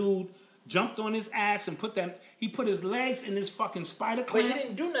that dude jumped on his ass and he put his legs in his fucking spider clamp. But he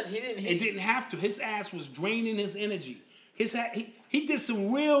didn't do nothing. He didn't have to. His ass was draining his energy. He did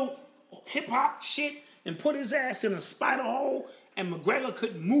some real hip hop shit and put his ass in a spider hole, and McGregor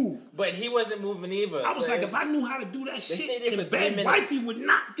couldn't move. But he wasn't moving either. I was like, if I knew how to do that shit, and Ben Wifey would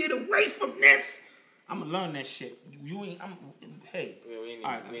not get away from this. I'm gonna learn that shit. Hey. We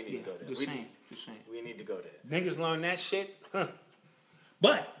need to go there. Just saying. We need to go there. Niggas learn that shit.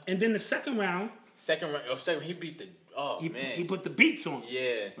 But, and then the second round, he beat the, man. He put the beats on him.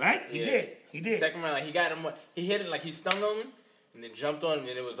 Yeah. Right? He did. Second round, like, he got him, he hit it, like, he stung him, and then jumped on him,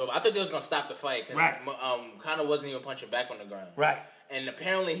 and it was over. I thought they was going to stop the fight, because Conor wasn't even punching back on the ground. Right. And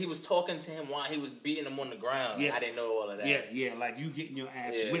apparently, he was talking to him while he was beating him on the ground. Yeah. I didn't know all of that. Yeah, like you getting your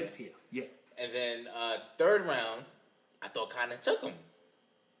ass whipped here. Yeah. And then, third round, I thought Conor took him.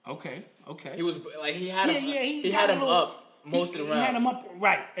 Okay. He was, like, he had him, he had him up. Most of the round. He had him up,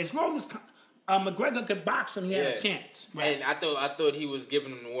 right. As long as McGregor could box him, he had a chance. Right. And I thought he was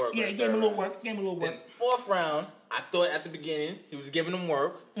giving him the work. Yeah, he gave him a little work. Then fourth round, I thought at the beginning, he was giving him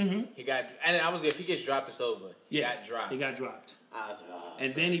work. Mm-hmm. And I was there, if he gets dropped, it's over. He got dropped. He got dropped. I was like,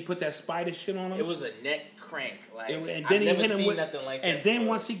 and then he put that spider shit on him. It was a neck crank. Like, and then I've he never hit him seen with, nothing like that. And then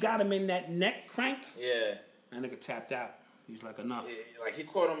once he got him in that neck crank, that nigga tapped out. He's like, enough. Yeah, like, he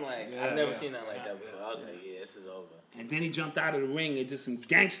caught him like, I've never seen nothing like that before. I was like, this is over. And then he jumped out of the ring and did some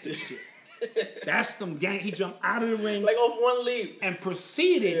gangster shit. That's some He jumped out of the ring. Like off one leap. And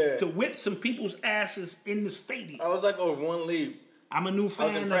proceeded to whip some people's asses in the stadium. I was like, off one leap. I'm a new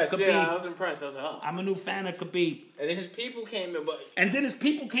fan of Khabib. Yeah, I was impressed. I was like, I'm a new fan of Khabib. And then his people came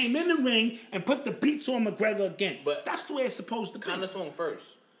in, in the ring and put the beats on McGregor again. But that's the way it's supposed to be. Conor swung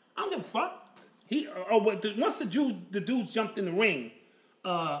first. I don't give a fuck. Once the dudes jumped in the ring,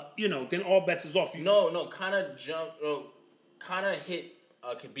 then all bets is off. No, Conor jumped. Conor hit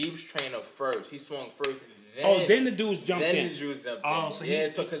Khabib's trainer first. He swung first. Then the dudes jumped in. Then the dudes jumped in.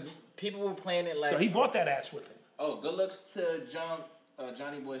 So because people were playing it like. So he bought that ass whipping. Oh, good looks to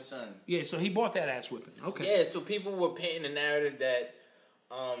Johnny Boy's son. Yeah, so he bought that ass whipping. Okay. Yeah, so people were painting the narrative that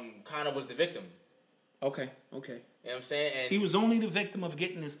Conor was the victim. Okay. You know what I'm saying? And he was only the victim of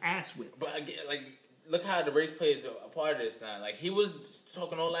getting his ass whipped. But again, like, look how the race plays a part of this now. Like, he was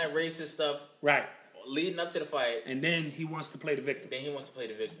talking all that racist stuff. Right. Leading up to the fight. And then he wants to play the victim.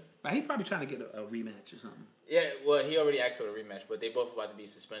 Right, he's probably trying to get a rematch or something. Yeah, well, he already asked for a rematch, but they both about to be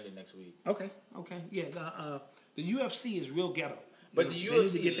suspended next week. Okay. Yeah, the UFC is real ghetto. But the UFC, they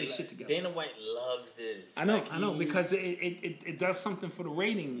need to get their shit together. Dana White loves this. I know, because it does something for the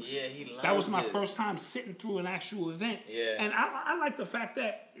ratings. Yeah, he loves That was my first time sitting through an actual event. Yeah. And I like the fact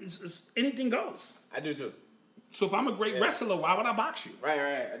that it's anything goes. I do too. So if I'm a great wrestler, why would I box you? Right,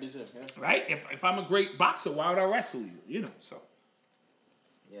 I do too. Yeah. Right? If I'm a great boxer, why would I wrestle you? So.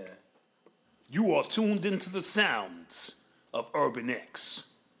 Yeah. You are tuned into the sounds of Urban X.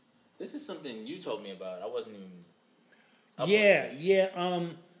 This is something you told me about. I wasn't even.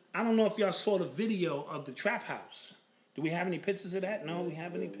 I don't know if y'all saw the video of the Trap House. Do we have any pictures of that? No, we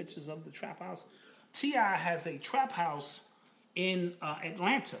have any pictures of the Trap House. T.I. has a Trap House in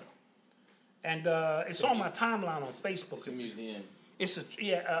Atlanta, and it's on my timeline on Facebook. It's a museum. It's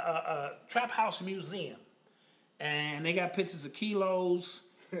a Trap House museum, and they got pictures of kilos,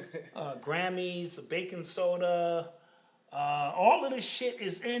 Grammys, a baking soda. All of this shit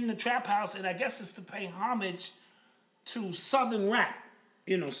is in the Trap House, and I guess it's to pay homage to Southern rap,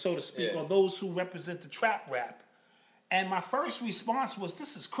 so to speak, or those who represent the trap rap. And my first response was,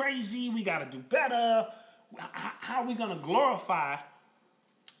 this is crazy. We got to do better. How are we going to glorify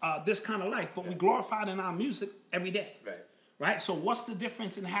this kind of life? But we glorify it in our music every day. Right? So what's the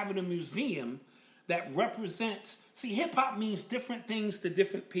difference in having a museum that represents... See, hip-hop means different things to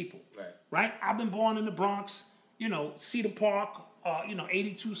different people. Right? I've been born in the Bronx, Cedar Park,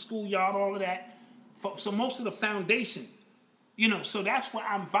 82 Schoolyard, all of that. So most of the foundation, so that's where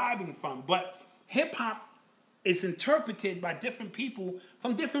I'm vibing from. But hip-hop is interpreted by different people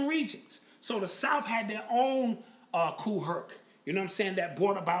from different regions. So the South had their own Kool Herc, that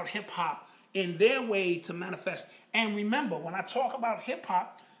brought about hip-hop in their way to manifest. And remember, when I talk about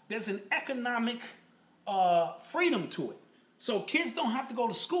hip-hop, there's an economic freedom to it. So kids don't have to go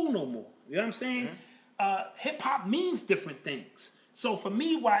to school no more. You know what I'm saying? Hip-hop means different things. So for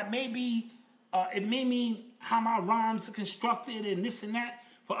me, while it may mean how my rhymes are constructed and this and that,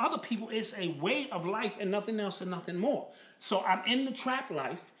 for other people, it's a way of life and nothing else and nothing more. So I'm in the trap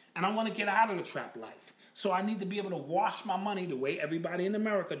life, and I want to get out of the trap life. So I need to be able to wash my money the way everybody in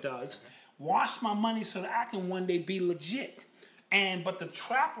America does. Wash my money so that I can one day be legit. But the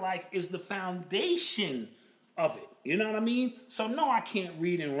trap life is the foundation of it. You know what I mean? So no, I can't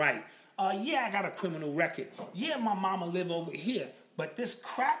read and write. I got a criminal record. My mama live over here. But this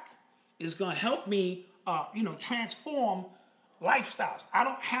crack is going to help me, transform lifestyles. I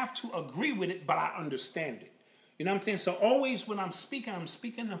don't have to agree with it, but I understand it. You know what I'm saying? So always when I'm speaking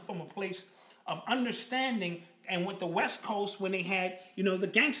from a place of understanding. And with the West Coast, when they had, the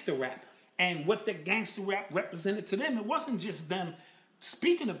gangster rap, and what the gangster rap represented to them, it wasn't just them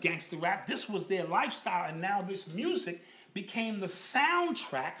speaking of gangster rap. This was their lifestyle, and now this music became the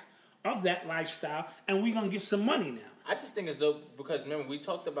soundtrack of that lifestyle, and we're going to get some money now. I just think it's dope because, remember, we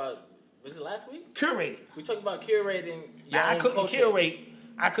talked about, was it last week? Curating. We talked about curating your I own couldn't culture.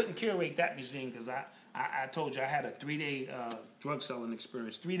 I couldn't curate that museum because I told you I had a 3-day drug selling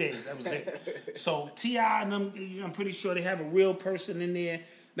experience. 3 days, that was it. So T.I. and them, I'm pretty sure they have a real person in there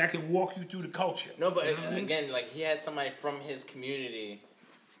that can walk you through the culture. No, but again, like he has somebody from his community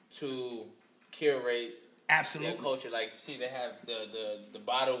to curate their culture. Like, see, they have the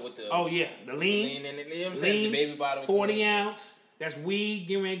bottle with the the lean in it. You know what I'm saying? The baby bottle, 40 ounce. That's weed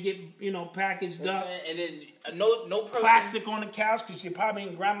getting ready to get packaged up. And then no person. Plastic on the couch because you're probably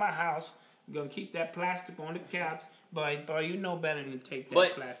in grandma's house. You're gonna keep that plastic on the couch. But you know better than to take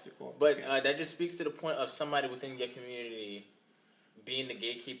that plastic off. But that just speaks to the point of somebody within your community being the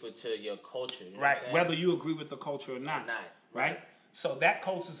gatekeeper to your culture. You know right, whether you agree with the culture or not. Right? So that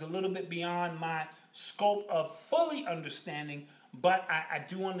culture is a little bit beyond my scope of fully understanding, but I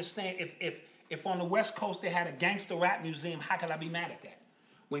do understand if on the West Coast they had a gangster rap museum, how could I be mad at that?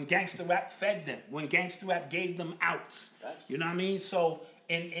 When gangster rap fed them, when gangster rap gave them outs. Right. You know what I mean? So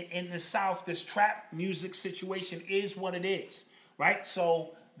in the South, this trap music situation is what it is, right?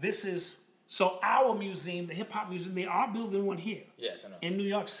 So our museum, the hip hop museum, they are building one here. Yes, I know. In New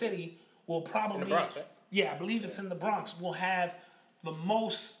York City, will probably in the Bronx, right? Yeah, I believe it's in the Bronx. Will have the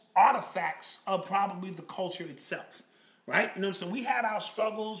most artifacts of probably the culture itself, right? You know what I'm saying? We had our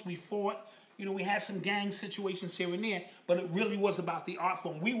struggles, we fought, we had some gang situations here and there, but it really was about the art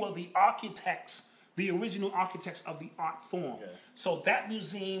form. We were the architects, the original architects of the art form. Yeah. So that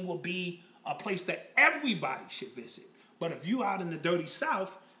museum will be a place that everybody should visit. But if you out in the dirty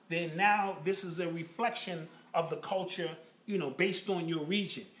South, then now this is a reflection of the culture, based on your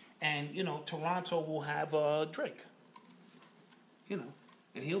region. And, Toronto will have Drake,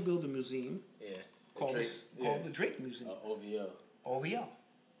 and he'll build a museum called the Drake Museum. OVO.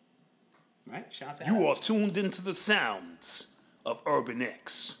 Right? Shout that You are tuned into the sounds of Urban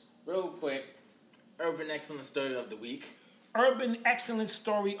X. Real quick, Urban Excellence Story of the Week. Urban Excellence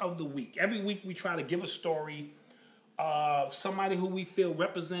Story of the Week. Every week we try to give a story of somebody who we feel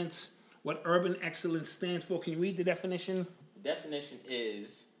represents what urban excellence stands for. Can you read the definition? The definition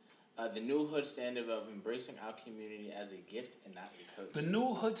is the new hood standard of embracing our community as a gift and not a curse. The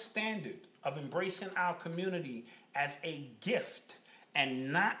new hood standard of embracing our community as a gift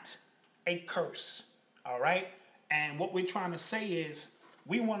and not a curse. All right? And what we're trying to say is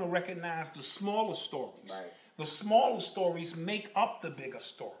we want to recognize the smaller stories. Right. The smaller stories make up the bigger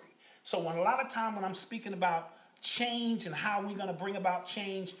story. So when a lot of time when I'm speaking about change and how we're going to bring about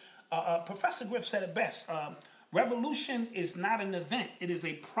change, Professor Griff said it best. Revolution is not an event. It is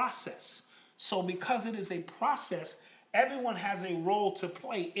a process. So because it is a process, everyone has a role to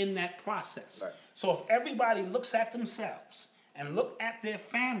play in that process. Right. So if everybody looks at themselves and look at their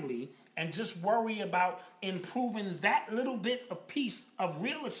family and just worry about improving that little bit of piece of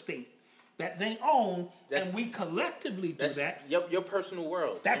real estate that they own, and we collectively do that. Your personal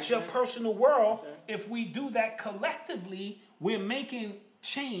world. That's your personal world. If we do that collectively, we're making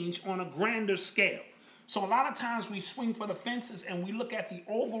change on a grander scale. So a lot of times we swing for the fences and we look at the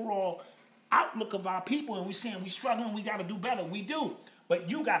overall outlook of our people and we're saying we're struggling, we got to do better. We do, but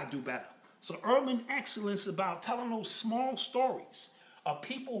you got to do better. So urban excellence is about telling those small stories of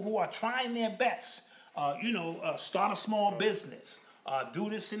people who are trying their best. Start a small business, do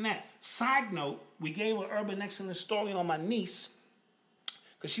this and that. Side note, we gave an urban excellence story on my niece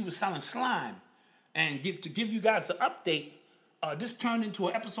because she was selling slime. And to give you guys an update, this turned into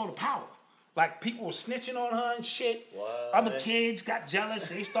an episode of Power. Like, people were snitching on her and shit. What? Other kids got jealous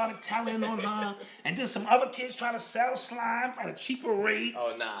and they started telling on her. And then some other kids tried to sell slime at a cheaper rate.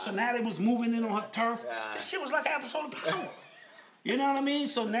 Oh, nah. So now they was moving in on her turf. Nah. This shit was like an episode of Power. You know what I mean?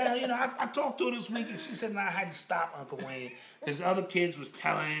 So now, I talked to her this week and she said, I had to stop, Uncle Wayne. Because other kids was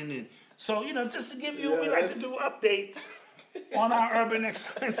telling. And so, just to give you, we like to do updates on our urban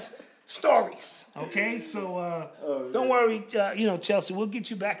excellence stories, okay? So don't worry, Chelsea, we'll get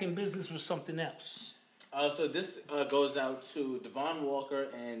you back in business with something else. So this goes out to Devon Walker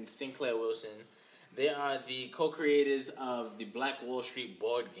and Sinclair Wilson. They are the co-creators of the Black Wall Street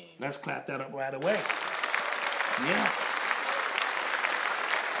board game. Let's clap that up right away.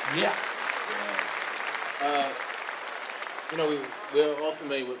 Yeah. We're all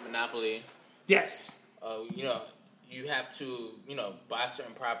familiar with Monopoly. Yes. You have to, buy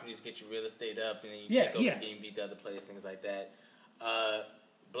certain properties, get your real estate up, and then you take over the game, beat the other players, things like that.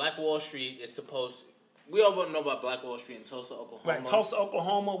 Black Wall Street is we all know about Black Wall Street in Tulsa, Oklahoma. Right, Tulsa,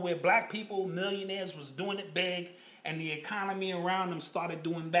 Oklahoma, where black people, millionaires, was doing it big, and the economy around them started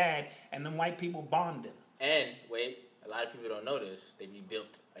doing bad, and then white people bombed them. And, a lot of people don't know this, they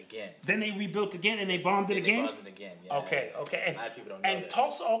rebuilt again. Then they rebuilt again, and they bombed it again? They bombed it again, yeah. Okay. A lot of people don't know and that.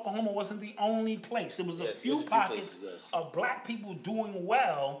 Tulsa, Oklahoma wasn't the only place. It was a few pockets of black people doing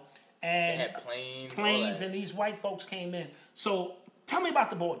well, and they had planes and these white folks came in. So tell me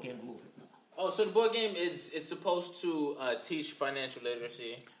about the board game a little bit more. Oh, so the board game is supposed to teach financial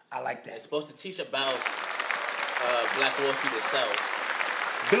literacy. I like that. It's supposed to teach about Black Wall Street itself.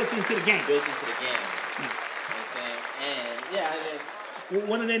 Built into the game. You know what I'm saying? And, I guess.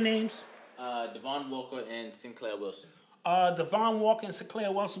 What are their names? Devon Walker and Sinclair Wilson. Devon Walker and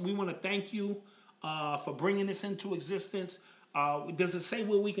Sinclair Wilson, we want to thank you for bringing this into existence. Does it say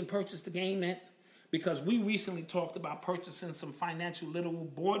where we can purchase the game at? Because we recently talked about purchasing some financial literal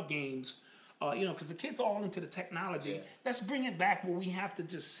board games, because the kids are all into the technology. Yeah. Let's bring it back where we have to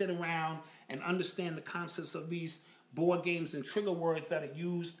just sit around and understand the concepts of these board games and trigger words that are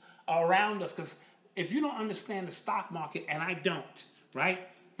used around us. Because if you don't understand the stock market, and I don't, right?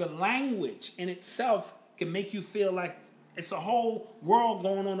 The language in itself can make you feel like it's a whole world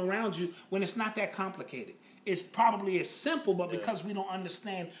going on around you when it's not that complicated. It's probably as simple, but because we don't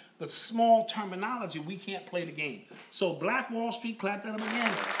understand the small terminology, we can't play the game. So Black Wall Street, clap that up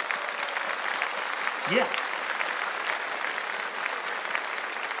again. Yeah.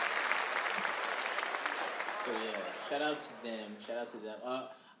 So shout out to them.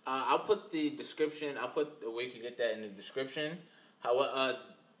 I'll put the description. I'll put the way you can get that in the description.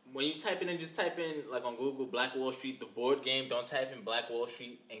 When you type in, just type in like on Google Black Wall Street the board game. Don't type in Black Wall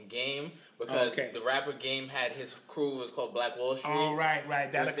Street and game because the rapper Game had his crew was called Black Wall Street. Oh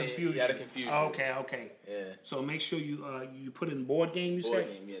right. That'll confuse you. Okay. Yeah. So make sure you put in board game. You board said.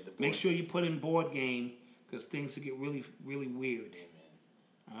 Game, the board make sure you put in board game because things will get really really weird. Yeah,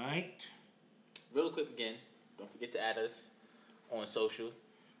 man. All right. Real quick again. Don't forget to add us on social.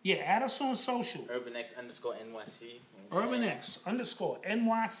 Yeah, add us on social. UrbanX_NYC.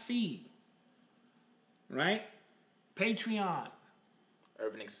 UrbanX_NYC. Right? Patreon.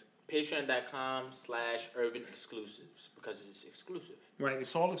 Patreon.com/Urban Exclusives because it's exclusive. Right,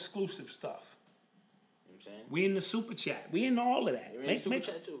 it's all exclusive stuff. You know what I'm saying? We in the super chat. We in all of that. We're in super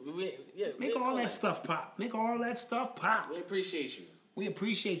chat too. Make all that stuff pop. Make all that stuff pop. We appreciate you. We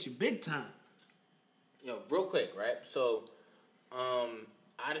appreciate you big time. Real quick, right? So,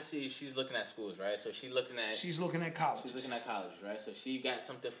 Odyssey, she's looking at schools, right? So she's looking at college. She's looking at college, right? So she got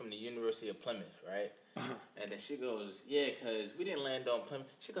something from the University of Plymouth, right? And then she goes, yeah, because we didn't land on Plymouth.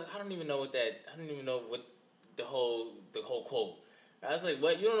 She goes, I don't even know what the whole quote. I was like,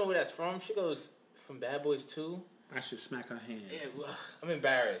 what? You don't know where that's from? She goes, from Bad Boys 2? I should smack her hand. Yeah, well, I'm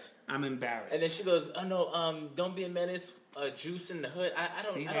embarrassed. I'm embarrassed. And then she goes, oh no, Don't Be a Menace, Juice in the Hood.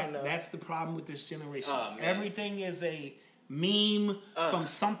 I don't know. That's the problem with this generation. Oh, everything is a meme from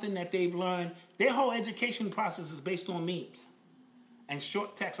something that they've learned. Their whole education process is based on memes and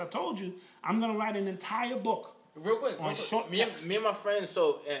short text. I told you, I'm going to write an entire book. Real quick. Short text. Me and my friends,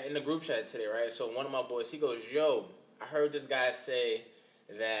 so in the group chat today, right? So one of my boys, he goes, yo, I heard this guy say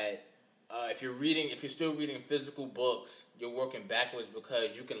that if you're still reading physical books, you're working backwards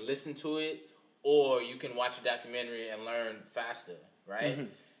because you can listen to it or you can watch a documentary and learn faster, right? Mm-hmm.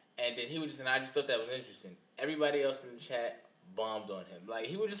 And then I just thought that was interesting. Everybody else in the chat bombed on him. Like,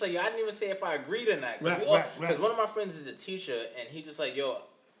 he was just like, yo, I didn't even say if I agreed or not. Because one of my friends is a teacher, and he just like, yo,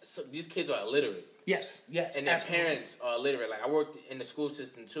 these kids are illiterate. Yes. And their parents are illiterate. Like, I worked in the school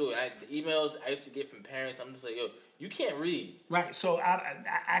system, too, and the emails I used to get from parents, I'm just like, yo, you can't read. Right, so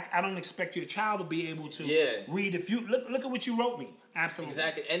I don't expect your child to be able to read. If you look at what you wrote me. Absolutely.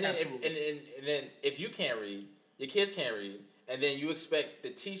 Exactly. And then if you can't read, your kids can't read, and then you expect the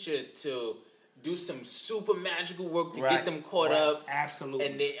teacher to do some super magical work to get them caught up. Absolutely.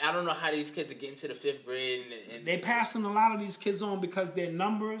 And I don't know how these kids are getting to the 5th grade. And they're passing a lot of these kids on because their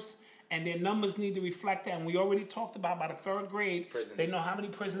numbers need to reflect that. And we already talked about by the 3rd grade, prisons. They know how many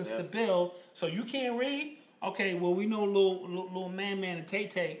prisons to build. So you can't read? Okay, well, we know little Man and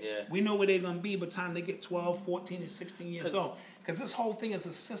Tay-Tay. Yeah. We know where they're going to be by the time they get 12, 14, and 16 years old. Because this whole thing is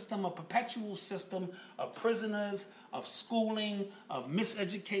a perpetual system of prisoners, of schooling, of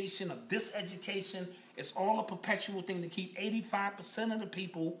miseducation, of diseducation. It's all a perpetual thing to keep 85% of the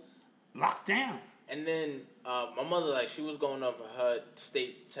people locked down. And then my mother, like, she was going over her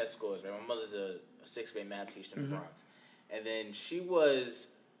state test scores, right? My mother's a 6th grade math teacher in the Bronx. And then she was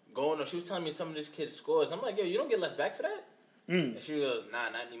telling me some of this kid's scores. I'm like, yo, you don't get left back for that? And she goes, nah,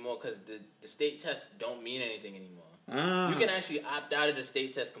 not anymore, because the state tests don't mean anything anymore. You can actually opt out of the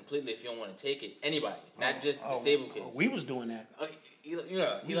state test completely if you don't want to take it. Anybody, not just disabled kids. We was doing that.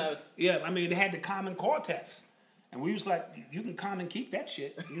 Yeah, I mean, they had the Common Core test. And we was like, you can come and keep that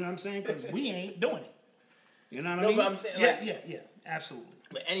shit. You know what I'm saying? Because we ain't doing it. You know what I mean? No, but I'm saying, yeah, absolutely.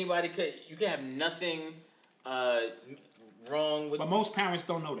 But anybody you could have nothing wrong with. But most parents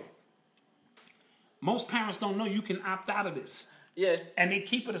don't know that. Most parents don't know you can opt out of this. Yeah. And they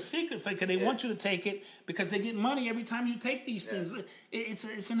keep it a secret because they want you to take it because they get money every time you take these things.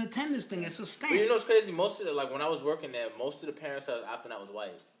 It's an attendance thing. It's a stamp. But you know what's crazy? Most of when I was working there, most of the parents I was opting out was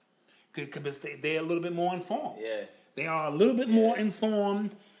white. Because they're a little bit more informed. Yeah. They are a little bit more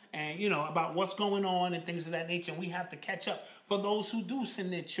informed and, about what's going on and things of that nature. And we have to catch up for those who do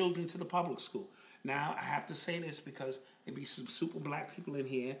send their children to the public school. Now, I have to say this because there be some super black people in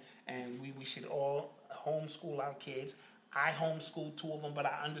here and we should all homeschool our kids. I homeschooled 2 of them, but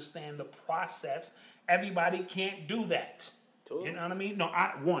I understand the process. Everybody can't do that. 2? You know what I mean? No,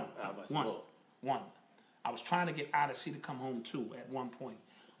 one. I was trying to get Odyssey to come home too at one point.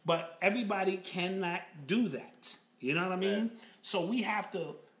 But everybody cannot do that. You know what I mean? Yeah. So we have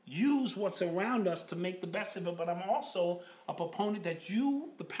to use what's around us to make the best of it. But I'm also a proponent that you,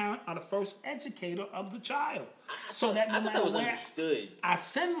 the parent, are the first educator of the child. So that no matter where I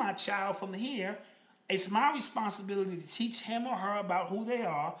send my child from here, it's my responsibility to teach him or her about who they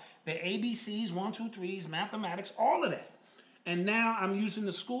are, their ABCs, 1, 2, 3s, mathematics, all of that. And now I'm using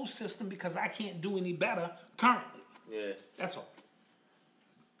the school system because I can't do any better currently. Yeah. That's all.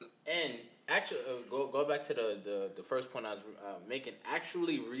 And actually, go back to the first point I was making.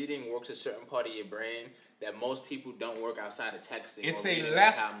 Actually, reading works a certain part of your brain that most people don't work outside of texting. It's a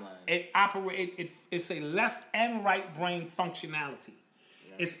left timeline. It's a left and right brain functionality.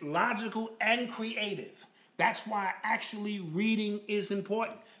 Yeah. It's logical and creative. That's why actually reading is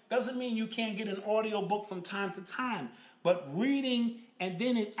important. Doesn't mean you can't get an audio book from time to time, but reading and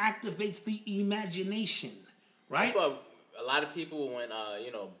then it activates the imagination, right? That's why a lot of people, when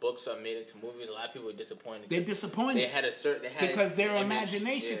books are made into movies, a lot of people are disappointed. They're disappointed. They had because their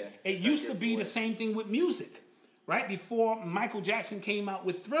imagination. It used to be the same thing with music, right? Before Michael Jackson came out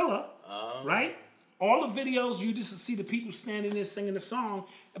with Thriller, right? All the videos you just see the people standing there singing the song,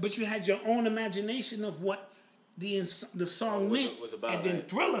 but you had your own imagination of what the song meant, was about, and then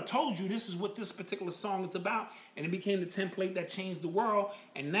Thriller told you this is what this particular song is about, and it became the template that changed the world.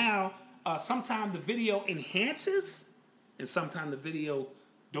 And now, sometimes the video enhances. And sometimes the video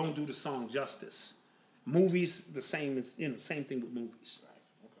don't do the song justice. Movies, the same thing with movies.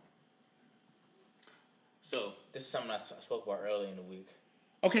 So this is something I spoke about earlier in the week.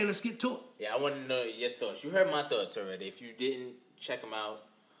 Okay, let's get to it. Yeah, I want to know your thoughts. You heard my thoughts already. If you didn't, check them out.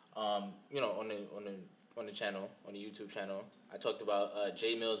 On the channel, on the YouTube channel, I talked about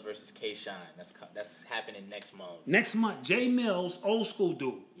Jay Mills versus K Shine. That's happening next month. Next month, Jay Mills, old school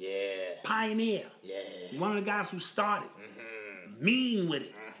dude. Yeah. Pioneer. Yeah. One of the guys who started. Mean with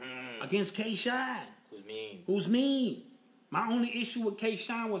it. Against K Shine. Who's mean. My only issue with K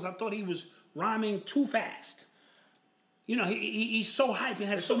Shine was I thought he was rhyming too fast. You know, he's so hype and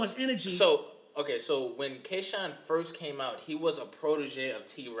has so much energy. So when K Shine first came out, he was a protege of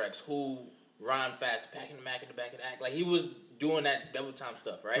T-Rex who rhymed fast, back in the back of the act. Like, he was doing that double time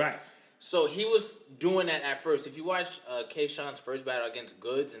stuff, right? Right. So he was doing that at first. If you watch K Shine's first battle against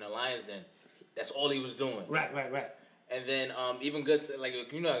Goods in the Lions Den, that's all he was doing. Right. And then even Goods, like,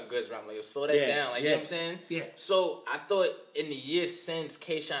 you know how Goods rhyme, like, slow that down, like, you know what I'm saying? Yeah. So I thought in the years since,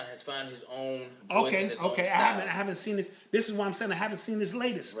 K Shine has found his own voice and his own style. I haven't seen this. This is why I'm saying I haven't seen this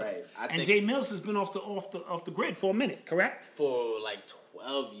latest stuff. Right. And Jay Mills has been off the grid for a minute, correct? For like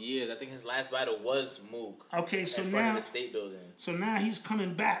 12 years. I think his last battle was Mook. Okay, so in front now of the State Building. So now he's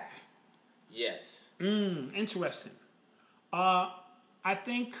coming back. Yes. Interesting. I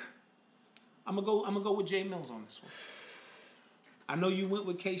think I'm gonna go with Jay Mills on this one. I know you went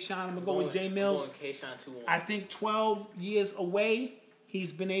with K Shine. I'm gonna go with Jay Mills. I'm going K Shine 2-1. I think 12 years away,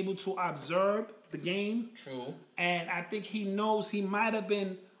 he's been able to observe the game. True. And I think he knows he might have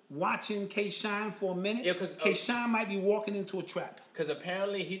been watching K Shine for a minute. Yeah, because K Shine might be walking into a trap. Because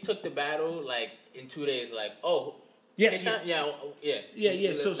apparently he took the battle like in 2 days. Like, oh, yeah, K-Shine?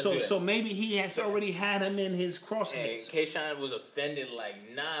 Yeah. So maybe he has already had him in his crosshairs. And K Shine was offended. Like,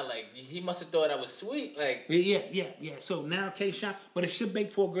 nah, like he must have thought I was sweet. Like, yeah. So now K Shine, but it should make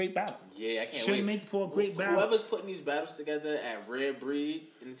for a great battle. Yeah, I can't should wait. Make for a great battle. Whoever's putting these battles together at Rare Breed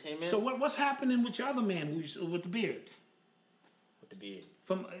Entertainment. So what's happening with your other man who's with the beard? With the beard.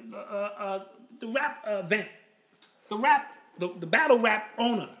 From the rap event, the battle rap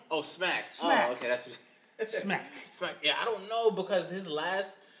owner. Oh, Smack. Oh, okay, that's Smack. Smack. Yeah, I don't know because his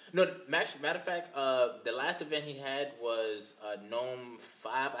last. No, matter of fact, the last event he had was Gnome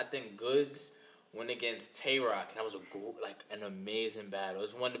 5. I think Goods went against Tay-Rock, and that was an amazing battle. It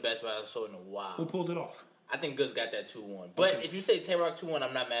was one of the best battles I saw in a while. Who pulled it off? I think Goods got that 2-1. But if you say Tay-Rock 2-1,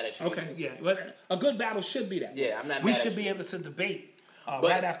 I'm not mad at you. Okay, yeah. But a good battle should be that. Yeah, I'm not mad at you. We should be able to debate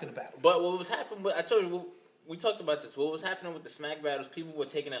right after the battle. But what was happening, I told you, we talked about this. What was happening with the Smack battles, people were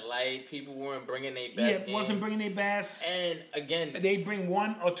taking it light. People weren't bringing their best wasn't bringing their best. And again, they'd bring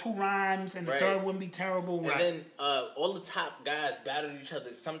one or two rhymes, and the third wouldn't be terrible. And then all the top guys battled each other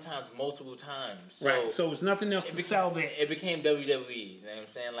sometimes multiple times. So it was nothing else to sell there. It became WWE. You know what I'm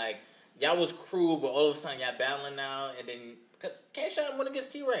saying? Like, y'all was crew, but all of a sudden y'all battling now, and then because K-Shine went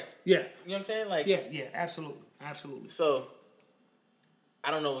against T-Rex. Yeah. You know what I'm saying? Like, yeah, absolutely. So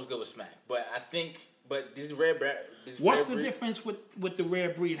I don't know what's good with Smack, but I think. But these what's the difference with the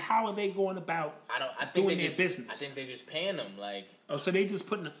Rare Breed? How are they going about doing their business? I think they're just paying them like. Oh, so they just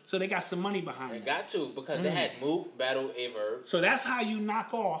so they got some money behind it. They got to because they had Mook battle Averb. So that's how you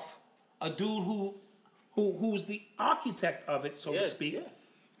knock off a dude who's the architect of it, so to speak. Yeah.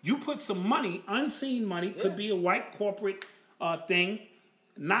 You put some money, unseen money, could be a white corporate thing,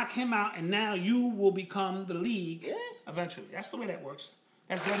 knock him out, and now you will become the league eventually. That's the way that works.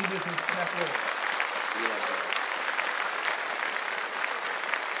 That's dirty business. That's what it is.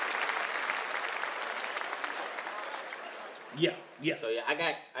 Yeah. So I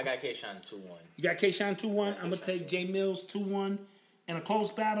got K-Shine 2-1. You got K-Shine 2-1. I'm gonna take Jay Mills 2-1 in a close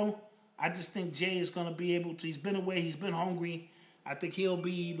battle. I just think Jay is gonna be able to. He's been away. He's been hungry. I think he'll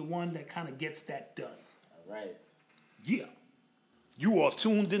be the one that kind of gets that done. All right. Yeah. You are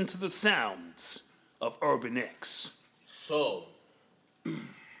tuned into the sounds of Urban X. So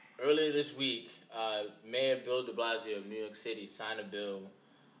earlier this week, Mayor Bill de Blasio of New York City signed a bill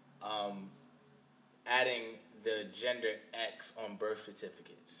adding the gender X on birth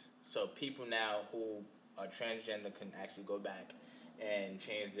certificates. So people now who are transgender can actually go back and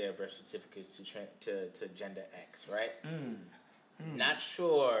change their birth certificates to gender X, right? Not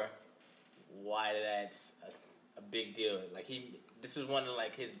sure why that's a big deal. Like this is one of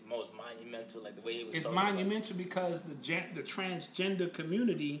like his most monumental, like the way he was. It's monumental because the transgender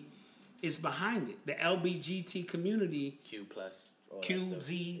community is behind it. The LBGT community, Q+,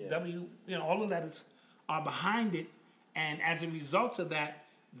 Z, W, all of that are behind it, and as a result of that,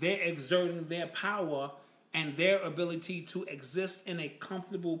 they're exerting their power and their ability to exist in a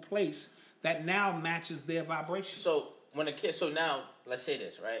comfortable place that now matches their vibration. So when a kid, now let's say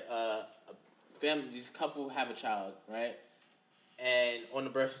this, right? These couple have a child, right? And on the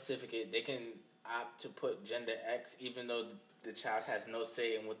birth certificate, they can opt to put gender X, even though the child has no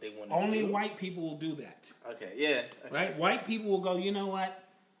say in what they want to do? Only white people will do that. Okay, yeah. Okay. Right? White people will go, you know what?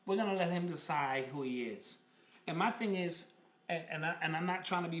 We're going to let him decide who he is. And my thing is, and I'm not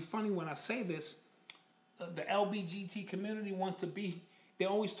trying to be funny when I say this, the LBGT community want to be, they're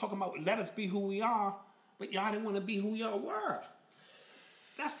always talking about, let us be who we are, but y'all didn't want to be who y'all were.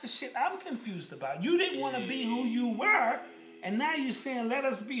 That's the shit I'm confused about. You didn't want to be who you were, and now you're saying, let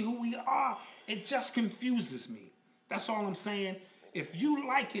us be who we are. It just confuses me. That's all I'm saying. If you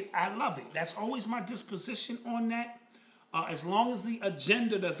like it, I love it. That's always my disposition on that. As long as the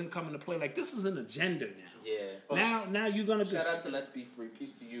agenda doesn't come into play. Like, this is an agenda now. Yeah. Now you're going to... Shout out to Let's Be Free.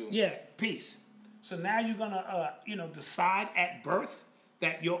 Peace to you. Yeah, peace. So now you're going to, decide at birth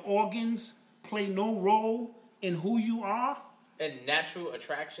that your organs play no role in who you are. And natural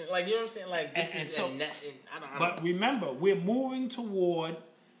attraction. Like, you know what I'm saying? Like, this is... So, I don't but remember, we're moving toward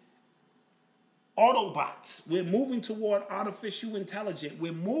Autobots. We're moving toward artificial intelligence.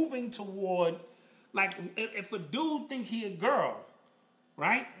 We're moving toward... Like, if a dude think he a girl,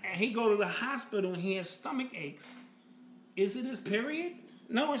 right, and he go to the hospital and he has stomach aches, is it his period?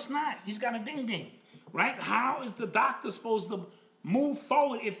 No, it's not. He's got a ding-ding, right? How is the doctor supposed to move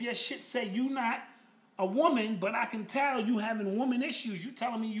forward if your shit say you not a woman, but I can tell you having woman issues. You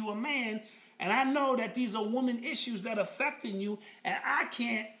telling me you a man, and I know that these are woman issues that are affecting you, and I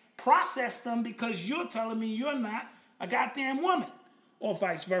can't process them because you're telling me you're not a goddamn woman. Or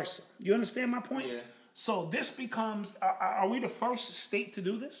vice versa. You understand my point? Yeah. So this becomes, are we the first state to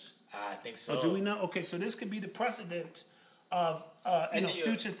do this? I think so. Or do we know? Okay, so this could be the precedent of,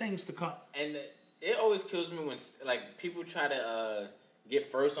 future things to come. And it always kills me when, like, people try to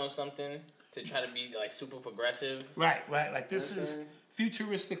get first on something to try to be, like, super progressive. Right. Like, this is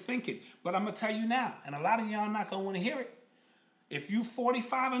futuristic thinking. But I'm going to tell you now, and a lot of y'all not going to want to hear it. If you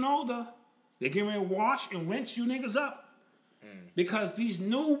 45 and older, they're getting ready to wash and rinse you niggas up. Because these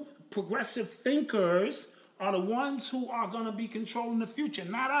new progressive thinkers are the ones who are going to be controlling the future,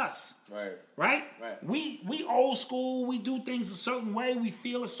 not us. Right? We old school, we do things a certain way, we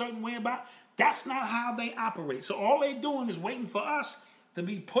feel a certain way about. That's not how they operate. So all they doing is waiting for us to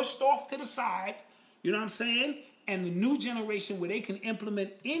be pushed off to the side, you know what I'm saying? And the new generation where they can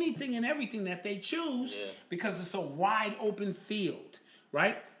implement anything and everything that they choose because it's a wide open field,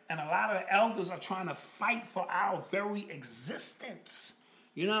 right? And a lot of the elders are trying to fight for our very existence.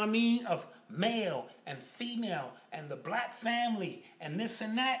 You know what I mean? Of male and female and the black family and this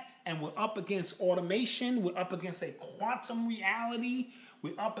and that. And we're up against automation. We're up against a quantum reality.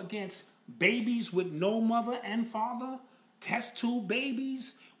 We're up against babies with no mother and father. Test tube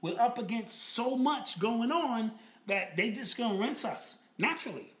babies. We're up against so much going on that they just gonna rinse us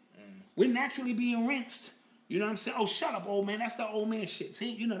naturally. We're naturally being rinsed. You know what I'm saying? Oh, shut up, old man. That's the old man shit.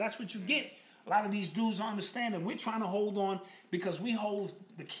 See, that's what you get. A lot of these dudes don't understand that we're trying to hold on because we hold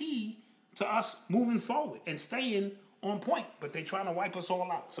the key to us moving forward and staying on point. But they trying to wipe us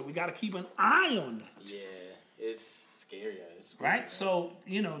all out. So we got to keep an eye on that. Yeah, it's scary. Right? So,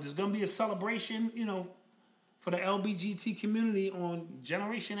 there's going to be a celebration, for the LBGT community on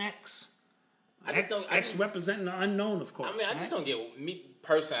Generation X. X representing the unknown, of course. I mean, I just don't get, me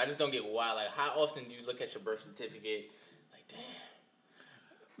personally, I just don't get why. Like, how often do you look at your birth certificate? Like, damn.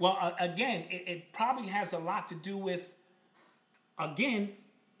 Well, again, it probably has a lot to do with, again,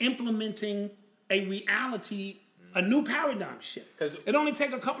 implementing a reality, a new paradigm shift. Because it only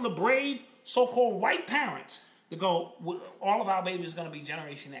take a couple of brave so-called white parents to go, all of our babies are going to be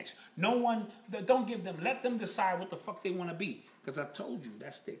Generation X. No one, don't give them, let them decide what the fuck they want to be. Because I told you,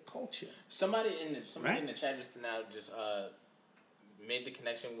 that's their culture. Somebody in the chat just now made the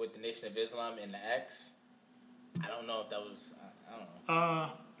connection with the Nation of Islam and the X. I don't know if that was, I don't know. I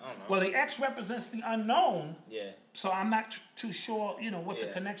don't know. Well, the X represents the unknown. Yeah. So I'm not too sure, what the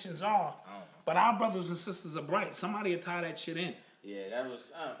connections are. I don't know. But our brothers and sisters are bright. Somebody will tie that shit in. Yeah, that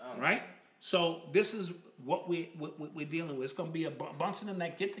was, I don't know. Right? So this is what we're dealing with. It's going to be a bunch of them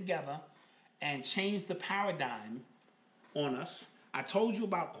that get together and change the paradigm on us. I told you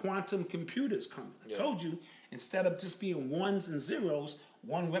about quantum computers coming. I told you, instead of just being ones and zeros,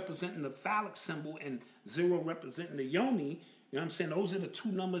 one representing the phallic symbol and zero representing the yoni, you know what I'm saying? Those are the two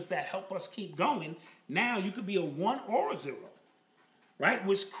numbers that help us keep going. Now you could be a 1 or a 0, right?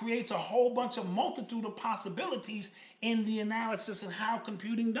 Which creates a whole bunch of multitude of possibilities in the analysis and how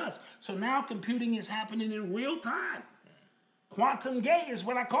computing does. So now computing is happening in real time. Quantum gay is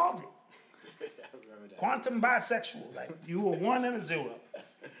what I called it. Quantum bisexual, like you a 1 and a 0,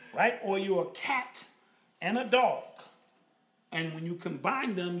 right? Or you're a cat and a dog. And when you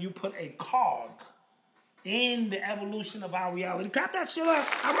combine them, you put a cog in the evolution of our reality. Clap that shit up.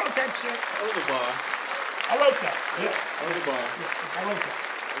 I wrote that shit. That was a bar. I wrote that. Yeah. That was a bar. Yeah, I wrote that.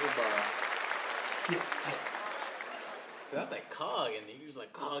 That was a bar. Yeah. So that's like cog, and he was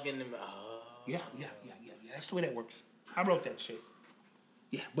like cog in the. Yeah. That's the way that works. I wrote that shit.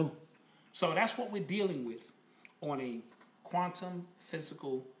 Yeah, boom. So that's what we're dealing with on a quantum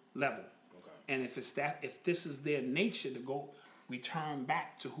physical level. Okay. And if this is their nature to go return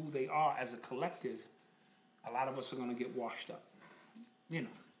back to who they are as a collective, a lot of us are going to get washed up. You know,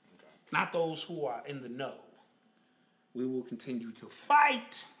 not those who are in the know. We will continue to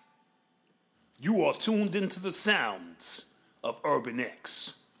fight. You are tuned into the sounds of Urban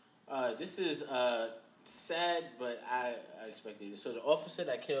X. This is sad, but I expected it. So the officer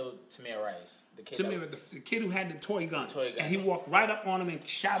that killed Tamir Rice, the kid who had the toy gun, gun. and he walked right up on him and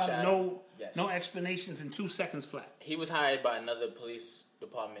shot him. Yes. No explanations in 2 seconds flat. He was hired by another police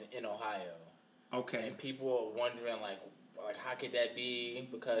department in Ohio. Okay. And people are wondering like how could that be?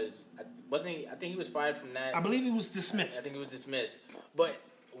 Because I think he was fired from that. I believe he was dismissed. I think he was dismissed. But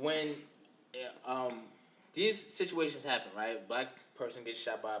when these situations happen, right? Black person gets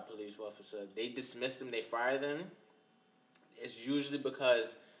shot by a police officer. They dismiss them. They fire them. It's usually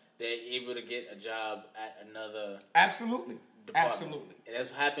because they're able to get a job at another Absolutely. department. Absolutely. And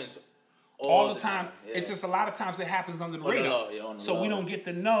that happens all the time. Yeah. It's just a lot of times it happens under the On the radar. law, yeah, on the so law. we don't get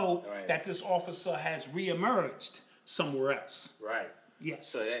to know Right. that this officer has reemerged somewhere else. Right. Yes.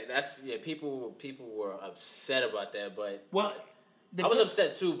 So that's people were upset about that, but Well, I was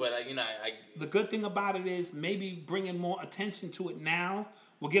upset too. But the good thing about it is maybe bringing more attention to it now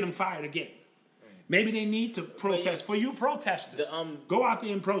will get them fired again. Maybe they need to protest. For you protesters, go out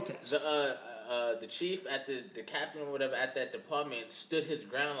there and protest. The chief at the captain or whatever at that department stood his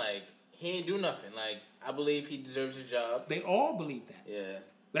ground. Like he ain't do nothing. Like I believe he deserves a job. They all believe that. Yeah.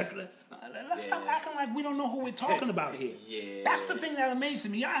 Let's stop acting like we don't know who we're talking about here. Yeah. That's the thing that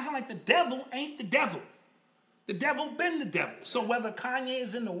amazes me. Y'all acting like the devil ain't the devil. The devil been the devil. So whether Kanye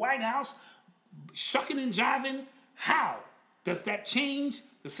is in the White House, shucking and jiving, how does that change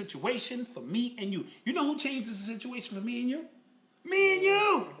the situation for me and you? You know who changes the situation for me and you? Me and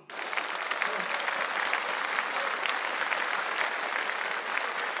you.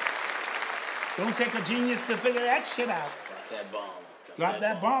 Don't take a genius to figure that shit out. Drop that bomb. Drop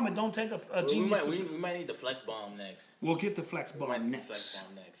that bomb and don't take a genius. We might need the flex bomb next. We'll get the flex bomb next. Flex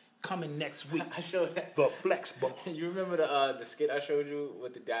bomb next. Coming next week. I showed that. The flex bomb. You remember the skit I showed you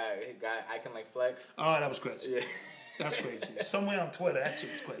with the guy acting like Flex? Oh, that was crazy. Yeah. That's crazy. Somewhere on Twitter, that shit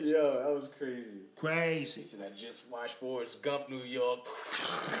was crazy. Yo, that was crazy. Crazy. He said, I just watched Forrest Gump, New York.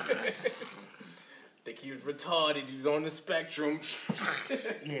 Think he was retarded. He's on the spectrum.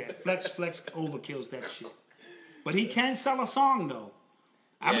 Yeah, Flex overkills that shit. But he can sell a song, though.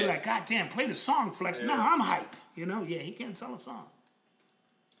 I'd be like, God damn, play the song, Flex. Yeah. Nah, I'm hype. You know? Yeah, he can sell a song.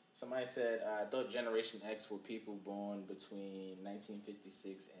 Somebody said, I thought Generation X were people born between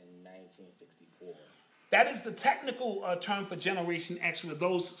 1956 and 1964. That is the technical term for Generation X, with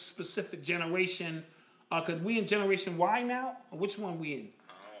those specific generation. Because we in Generation Y now? Or which one we in?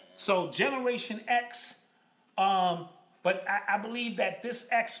 So Generation X, but I believe that this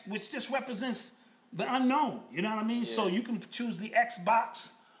X, which just represents the unknown, you know what I mean? Yeah. So you can choose the X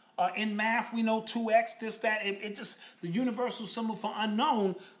box. In math, we know 2X, this, that. It just, the universal symbol for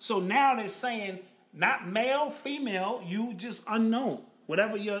unknown. So now they're saying, not male, female, you just unknown.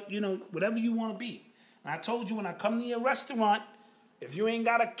 Whatever whatever you want to be. And I told you when I come to your restaurant, if you ain't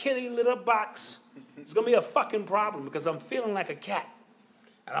got a kitty litter box, it's going to be a fucking problem because I'm feeling like a cat.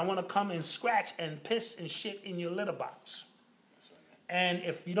 And I want to come and scratch and piss and shit in your litter box. And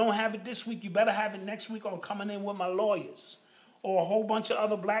if you don't have it this week, you better have it next week, or I'm coming in with my lawyers. Or a whole bunch of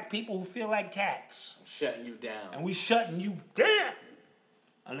other black people who feel like cats. Shutting you down. And we shutting you down.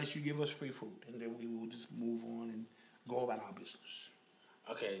 Unless you give us free food. And then we will just move on and go about our business.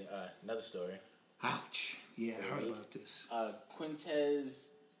 Okay, another story. Ouch. Yeah, I heard about this. Quintez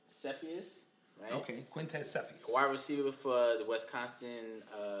Cephas, right? Okay, Quintez Cephas. Wide receiver for the Wisconsin,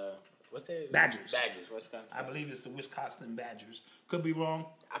 what's that? Badgers. Wisconsin. I believe it's the Wisconsin Badgers. Could be wrong.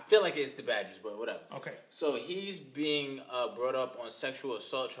 I feel like it's the Badgers, but whatever. Okay. So he's being brought up on sexual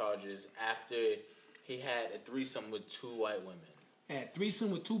assault charges after he had a threesome with 2 white women. And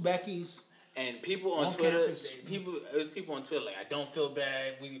threesome with 2 Beckys. And people on Twitter, it was people on Twitter like, I don't feel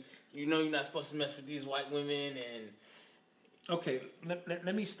bad. You know you're not supposed to mess with these white women. And okay,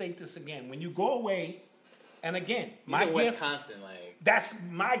 let me state this again. When you go away, and again, he's in Wisconsin, like that's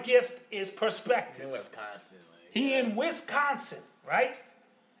my gift is perspective. He's in Wisconsin, like he in Wisconsin, right?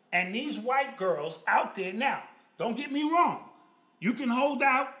 And these white girls out there now, don't get me wrong. You can hold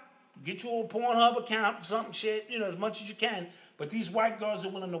out, Get you a Pornhub account, something shit, as much as you can. But these white girls are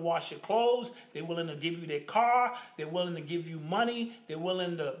willing to wash your clothes. They're willing to give you their car. They're willing to give you money. They're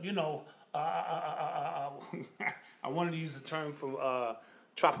willing to, I wanted to use the term from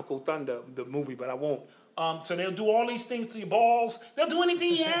Tropical Thunder, the movie, but I won't. So they'll do all these things to your balls. They'll do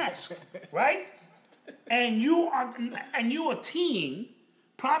anything you ask, right? And you a teen,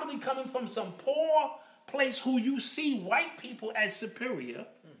 probably coming from some poor place who you see white people as superior,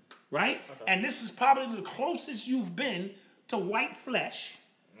 right? Okay. And this is probably the closest you've been to white flesh,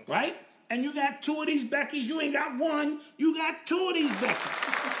 right? And you got 2 of these Beckys. You ain't got one. You got 2 of these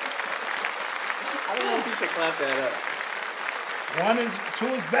Beckys. I don't know if you should clap that up. 2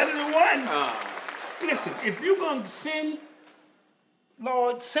 is better than 1. Listen, if you're going to sin,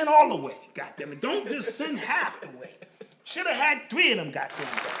 Lord, sin all the way, goddamn it. Don't just sin half the way. Should have had 3 of them goddamn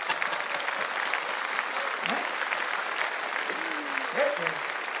Beckys.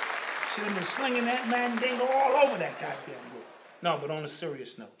 Should have been slinging that mandingo all over that goddamn room. No, but on a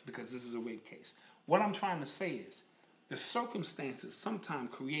serious note, because this is a rape case. What I'm trying to say is the circumstances sometimes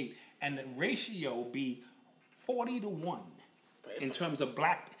create, and the ratio be 40-1 in terms of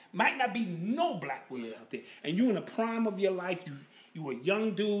black. Might not be no black women out there. And you in the prime of your life, you a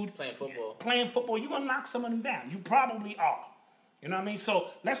young dude. Playing football. You're going to knock some of them down. You probably are. You know what I mean? So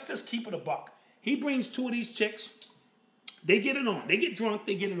let's just keep it a buck. He brings 2 of these chicks. They get it on. They get drunk.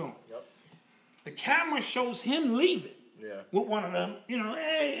 They get it on. Yep. The camera shows him leaving with one of them.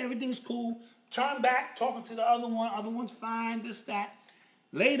 Hey, everything's cool. Turn back, talking to the other one. Other one's fine, this, that.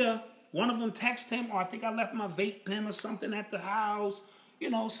 Later, one of them texts him, I think I left my vape pen or something at the house.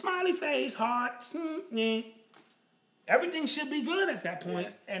 Smiley face, heart. Everything should be good at that point.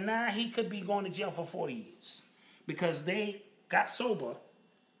 Yeah. And now he could be going to jail for 40 years. Because they got sober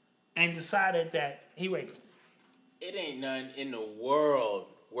and decided that he raped him. It ain't none in the world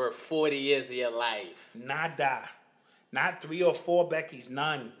worth 40 years of your life. Nada. Not 3 or 4 Beckys.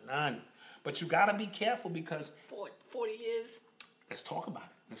 None. But you got to be careful because... 40 years? Let's talk about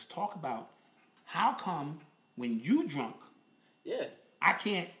it. Let's talk about how come when you drunk... Yeah. I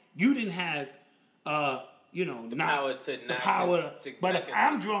can't... You didn't have, the power to... But if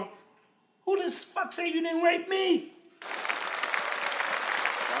I'm drunk, who the fuck say you didn't rape me?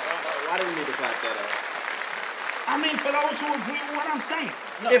 Why do we need to clap that up? I mean, for those who agree with what I'm saying.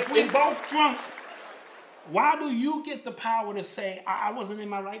 No, if we're both drunk, why do you get the power to say, I wasn't in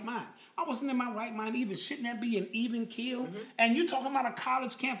my right mind? I wasn't in my right mind even. Shouldn't that be an even keel? Mm-hmm. And you talking about a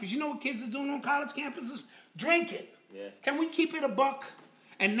college campus. You know what kids are doing on college campuses? Drinking. Yeah. Can we keep it a buck?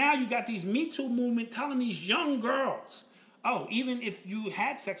 And now you got these Me Too movement telling these young girls, even if you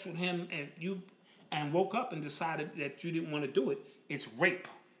had sex with him and woke up and decided that you didn't want to do it, it's rape.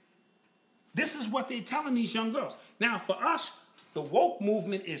 This is what they're telling these young girls. Now, for us, the woke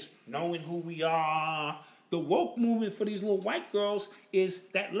movement is knowing who we are. The woke movement for these little white girls is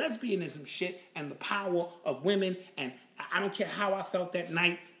that lesbianism shit and the power of women. And I don't care how I felt that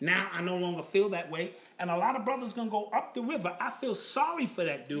night. Now I no longer feel that way. And a lot of brothers going to go up the river. I feel sorry for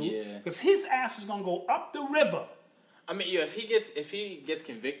that dude. Because his ass is going to go up the river. I mean, if he gets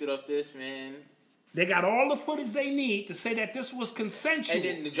convicted of this, man... They got all the footage they need to say that this was consensual. And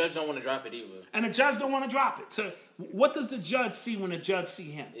then the judge don't want to drop it either. And the judge don't want to drop it. So what does the judge see when the judge see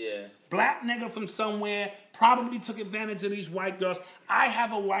him? Yeah. Black nigga from somewhere, probably took advantage of these white girls. I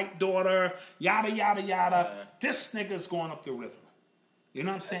have a white daughter, yada, yada, yada. This nigga's going up the river. You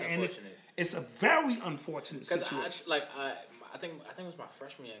know what I'm saying? And it's a very unfortunate situation. I think it was my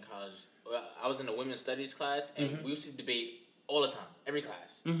freshman year in college. I was in the women's studies class, and we used to debate all the time, every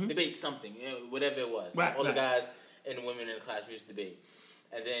class. Debate something, whatever it was. Right, all the guys and the women in the class used to debate.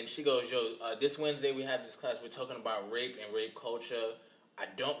 And then she goes, this Wednesday we have this class, we're talking about rape and rape culture. I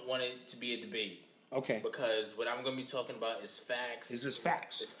don't want it to be a debate. Okay. Because what I'm going to be talking about is facts. Is this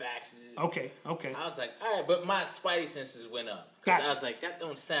facts? It's facts. Okay. I was like, all right, but my spidey senses went up. Gotcha. I was like, that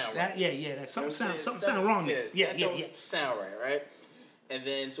don't sound right. Something sound wrong there. That don't sound right? And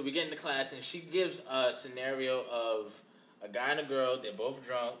then, so we get into class, and she gives a scenario of a guy and a girl, they're both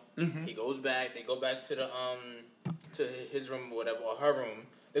drunk. He goes back, they go back to the to his room or whatever, or her room.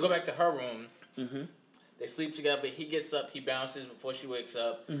 They go back to her room. They sleep together. He gets up, he bounces before she wakes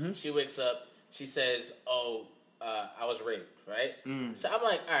up. She wakes up, she says, I was raped, right? So I'm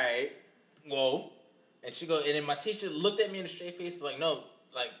like, all right, whoa. And she goes, and then my teacher looked at me in the straight face, like, no,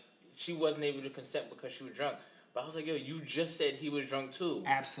 like, she wasn't able to consent because she was drunk. But I was like, yo, you just said he was drunk too.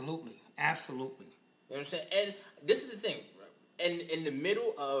 Absolutely. You know what I'm saying? And this is the thing. And in the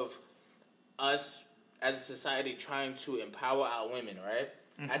middle of us as a society trying to empower our women, right?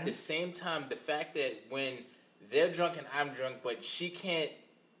 At the same time, the fact that when they're drunk and I'm drunk, but she can't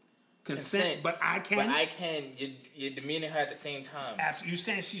consent, but I can. But I can. You're demeaning her at the same time. Absolutely. You're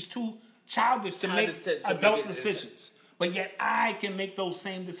saying she's too childish to make to adult make decisions. But yet I can make those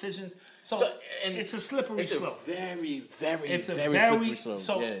same decisions. So and it's a slippery slope. It's a very slippery slope.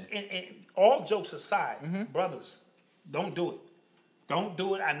 So Yeah. all jokes aside, brothers, don't do it. Don't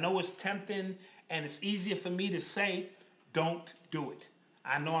do it. I know it's tempting and it's easier for me to say, don't do it.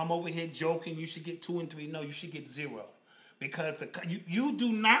 I know I'm over here joking. You should get 2 and 3. No, you should get 0. Because you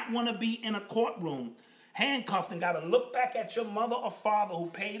do not want to be in a courtroom handcuffed and got to look back at your mother or father who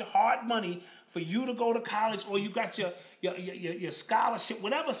paid hard money for you to go to college, or you got your scholarship,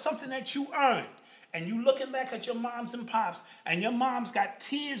 whatever, something that you earned. And you looking back at your moms and pops, and your mom's got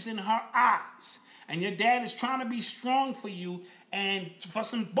tears in her eyes. And your dad is trying to be strong for you and for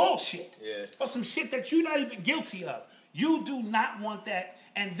some bullshit. Yeah. For some shit that you're not even guilty of. You do not want that.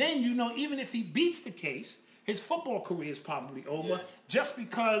 And then, even if he beats the case, his football career is probably over just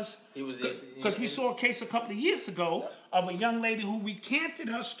because we saw a case a couple of years ago of a young lady who recanted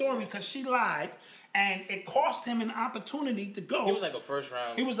her story because she lied, and it cost him an opportunity to go. He was like a first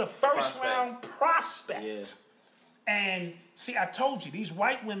round. He was a first-round prospect. Yeah. And see, I told you, these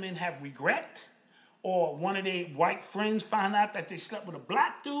white women have regret, or one of their white friends find out that they slept with a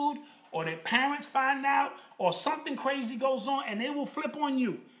black dude, or their parents find out, or something crazy goes on, and they will flip on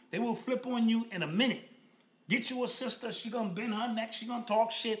you. They will flip on you in a minute. Get you a sister, she gonna bend her neck, she gonna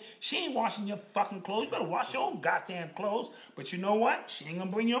talk shit. She ain't washing your fucking clothes. You better wash your own goddamn clothes. But you know what? She ain't gonna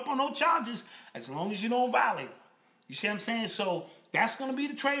bring you up on no charges as long as you don't violate her. You see what I'm saying? So that's gonna be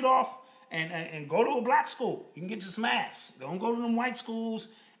the trade-off. And go to a black school. You can get you some ass. Don't go to them white schools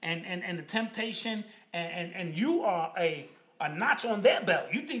and the temptation. And you are a notch on their belt.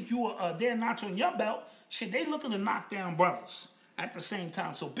 You think you are their notch on your belt. Shit, they looking to knock down brothers at the same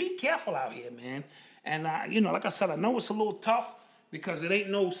time. So be careful out here, man. And, like I said, I know it's a little tough because it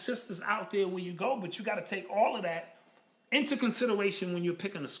ain't no sisters out there where you go, but you got to take all of that into consideration when you're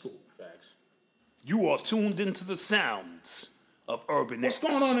picking a school. Facts. You are tuned into the sounds of Urban What's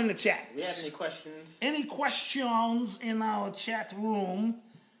X. going on in the chat? We have any questions? Any questions in our chat room?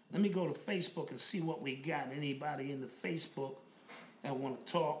 Let me go to Facebook and see what we got. Anybody in the Facebook that want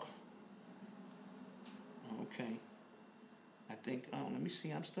to talk? Okay. I think, let me see.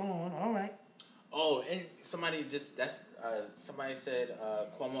 I'm still on. All right. Oh, and somebody said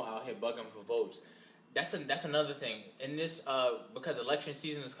Cuomo out here bugging for votes. That's another thing. In this, because election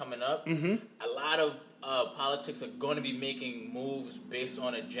season is coming up, a lot of politics are going to be making moves based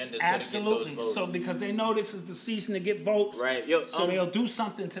on agendas to get those votes. So because they know this is the season to get votes, right? So they'll do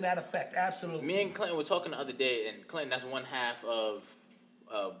something to that effect. Absolutely. Me and Clinton were talking the other day, and Clinton, that's one half of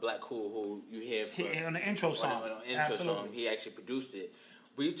Black Cool, who you hear on the intro song. On the intro song, he actually produced it.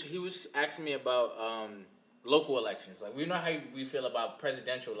 He was asking me about local elections. Like, we know how we feel about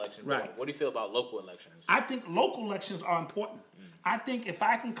presidential elections. Right. But what do you feel about local elections? I think local elections are important. I think if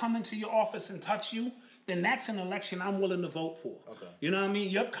I can come into your office and touch you, then that's an election I'm willing to vote for. Okay. You know what I mean?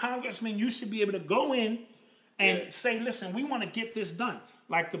 Your congressman, you should be able to go in and say, listen, we want to get this done.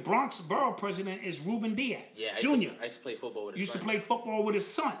 Like the Bronx borough president is Ruben Diaz Jr. I used to play football with his son. Used to play football with his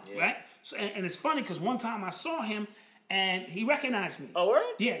son, right? So, and it's funny because one time I saw him and he recognized me. Oh, word?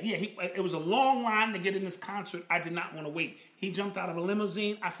 Yeah. It was a long line to get in this concert. I did not want to wait. He jumped out of a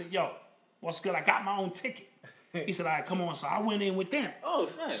limousine. I said, yo, what's good? I got my own ticket. He said, all right, come on. So I went in with them. Oh,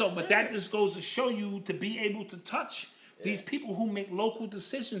 nice. So, but that just goes to show you to be able to touch these people who make local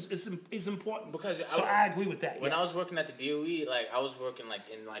decisions is important. Because I agree with that. When I was working at the DOE, I was working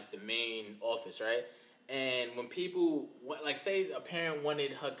in the main office, right? And when people, say a parent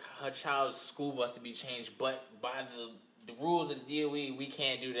wanted her child's school bus to be changed, but by the rules of the DOE, we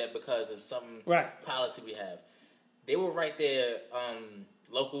can't do that because of some policy we have. They were right there,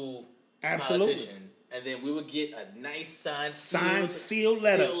 local politician. And then we would get a nice sealed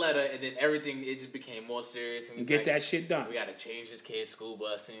letter, and then everything, it just became more serious. And get that shit done. We got to change this kid's school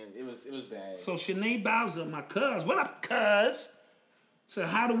bus, and it was bad. So Sinead Bowser, my cuz, what up, cuz? So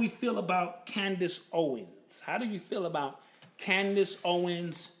how do we feel about Candace Owens? How do you feel about Candace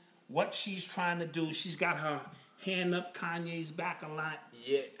Owens, what she's trying to do? She's got her hand up Kanye's back a lot.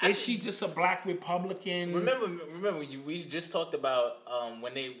 Yeah. Is she just a black Republican? Remember, we just talked about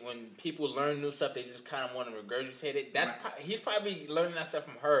when people learn new stuff, they just kind of want to regurgitate it. He's probably learning that stuff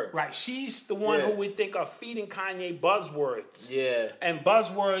from her. Right. She's the one who we think are feeding Kanye buzzwords. Yeah. And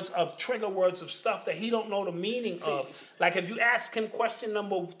buzzwords of trigger words of stuff that he don't know the meaning of. Like if you ask him question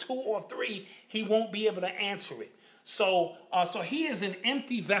number 2 or 3, he won't be able to answer it. So he is an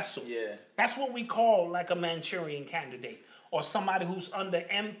empty vessel. Yeah. That's what we call like a Manchurian candidate or somebody who's under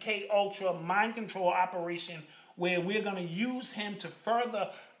MK Ultra mind control operation where we're going to use him to further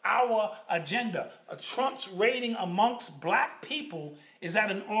our agenda. Trump's rating amongst black people is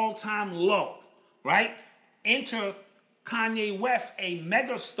at an all-time low, right? Enter Kanye West, a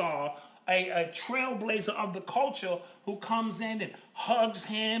megastar, a trailblazer of the culture who comes in and hugs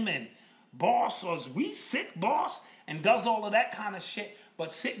him and boss, or is we sick, boss, and does all of that kind of shit.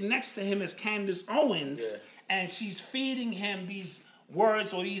 But sitting next to him is Candace Owens, and she's feeding him these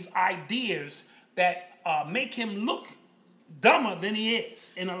words or these ideas that make him look dumber than he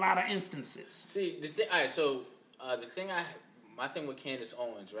is in a lot of instances. See, all right, so my thing with Candace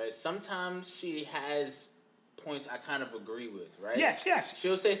Owens, right? Sometimes she has points I kind of agree with, right? Yes.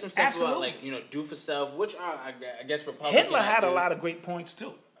 She'll say some stuff about, like, do for self, which are, I guess, Republican. Hitler had a lot of great points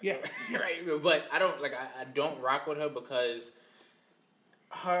too. Yeah. Right, but I don't rock with her because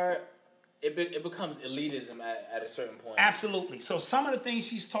it becomes elitism at a certain point. Absolutely. So some of the things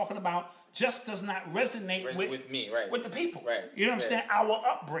she's talking about just does not resonate with me, right? With the people, right? You know what I'm saying? Our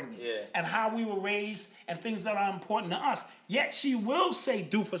upbringing, and how we were raised, and things that are important to us. Yet she will say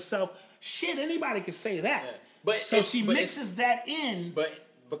 "do for self." Shit, anybody can say that. Yeah. But so she mixes that in. But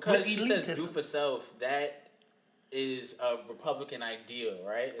because she says "do for self," that is a Republican ideal,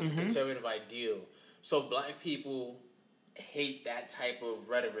 right? It's a conservative ideal. So black people hate that type of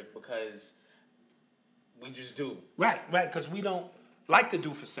rhetoric because we just do. Right, because we don't like to do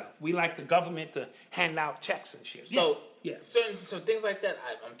for self. We like the government to hand out checks and shit. So, certain so things like that,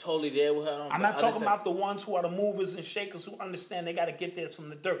 I'm totally there with her. I'm not talking about the ones who are the movers and shakers who understand they got to get theirs from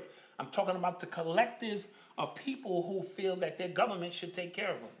the dirt. I'm talking about the collective of people who feel that their government should take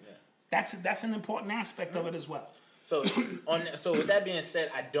care of them. Yeah. That's an important aspect of it as well. So with that being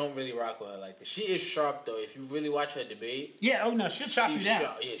said, I don't really rock with her like this. She is sharp though. If you really watch her debate, she'll chop you down.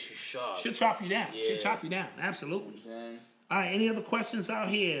 Yeah, she's sharp. She'll chop you down. Yeah. She'll chop you down. Absolutely. All right. Any other questions out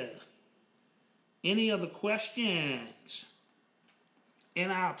here? Any other questions in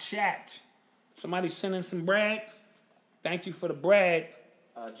our chat? Somebody sending some bread. Thank you for the bread.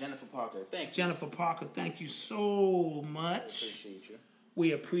 Jennifer Parker, thank you. Jennifer Parker, thank you so much. Appreciate you.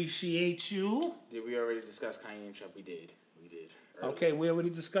 We appreciate you. Did we already discuss Kanye and Trump? We did. Earlier. Okay, we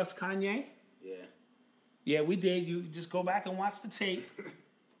already discussed Kanye? Yeah. Yeah, we did. You just go back and watch the tape.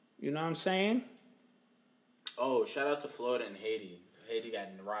 You know what I'm saying? Oh, shout out to Florida and Haiti. Haiti got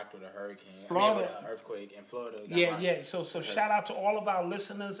rocked with a hurricane. Florida. With an earthquake, and Florida got rocked. So shout out to all of our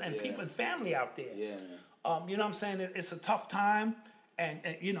listeners and people and family out there. Yeah. You know what I'm saying? It's a tough time. And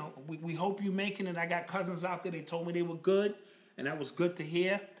we hope you're making it. I got cousins out there. They told me they were good. And that was good to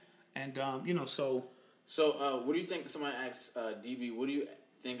hear. And, so... So, what do you think? Somebody asked DB, what do you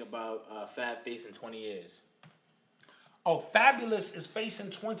think about Fab facing 20 years? Oh, Fabulous is facing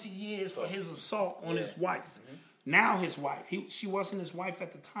 20 years for his assault on his wife. Mm-hmm. Now his wife. She wasn't his wife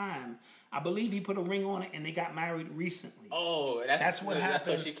at the time. I believe he put a ring on it and they got married recently. Oh, that's what happened. That's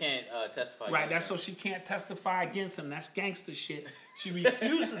so she can't testify against him. Right, that's so she can't testify against him. That's gangster shit. She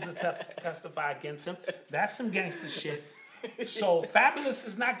refuses to testify against him. That's some gangster shit. So Fabulous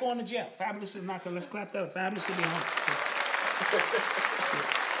is not going to jail. Fabulous is not going to. Let's clap that up. Fabulous will be home.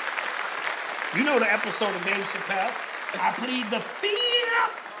 You know the episode of Dave Chappelle? I plead the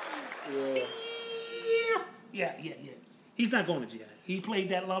fifth. Yeah. He's not going to jail. He played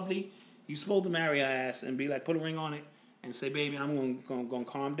that lovely. He's supposed to marry her ass and be like, put a ring on it and say, baby, I'm going to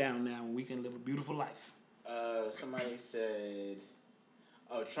calm down now and we can live a beautiful life. Somebody said...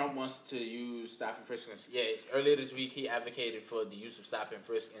 Oh, Trump wants to use stop and frisk. Yeah, earlier this week he advocated for the use of stop and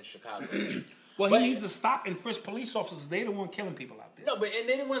frisk in Chicago. Well, he needs to stop and frisk police officers. They're the one killing people out there. No, but and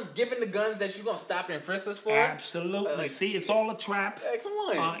they're the ones giving the guns that you're going to stop and frisk us for? Absolutely. See, it's all a trap. Hey, come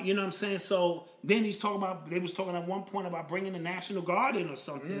on. You know what I'm saying? So then they was talking at one point about bringing the National Guard in or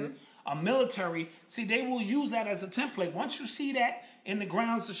something. A military. See, they will use that as a template. Once you see that in the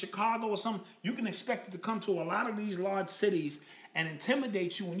grounds of Chicago or something, you can expect it to come to a lot of these large cities and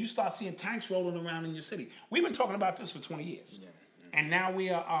intimidate you when you start seeing tanks rolling around in your city. We've been talking about this for 20 years. Yeah. And now we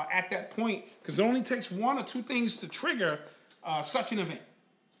are at that point, because it only takes one or two things to trigger such an event.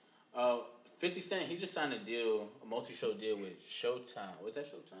 50 Cent, he just signed a multi-show deal with Showtime. What's that,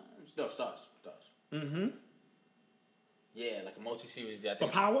 Showtime? No, Stars. Mm-hmm. Yeah, like a multi-series. For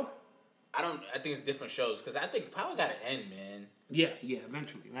Power? I think it's different shows, because I think Power got to end, man. Yeah,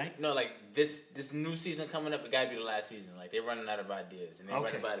 eventually, right? No, like this new season coming up, it gotta be the last season. Like they're running out of ideas and they're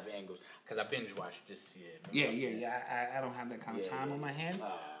running out of angles. Because I binge watched just yeah. I don't have that kind of time on my hand,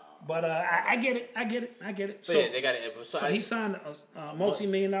 but I get it. So yeah, they got it. So he signed a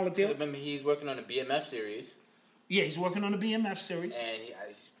multi-million-dollar deal. Remember, he's working on the BMF series. Yeah, he's working on the BMF series, and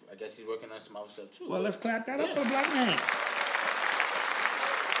I guess he's working on some other stuff too. Well, let's clap that up for the black man.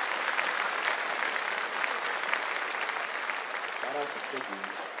 Shout out to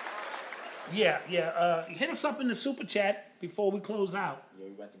Sticky. Yeah. Hit us up in the super chat before we close out. Yeah,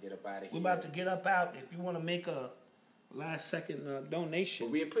 we about to get up out of here. We're about to get up out. If you want to make a last second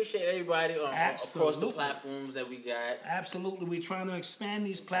donation. We appreciate everybody across the platforms that we got. Absolutely. We're trying to expand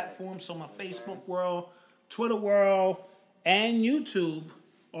these platforms so my Facebook world, Twitter world, and YouTube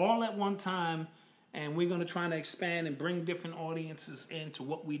all at one time. And we're going to try to expand and bring different audiences into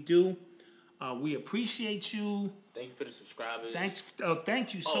what we do. We appreciate you. Thank you for the subscribers.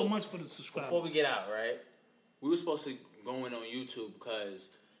 Thank you so much for the subscribers. Before we get out, right? We were supposed to go in on YouTube because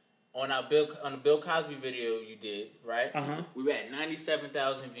on the Bill Cosby video you did, right? We were at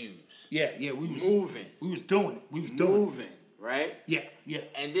 97,000 views. Yeah, we was moving. We was doing it. We was moving, right? Yeah.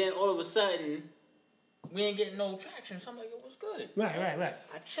 And then all of a sudden, we ain't getting no traction. So I'm like, it was good. Right.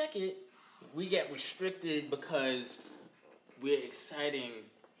 I check it. We get restricted because we're exciting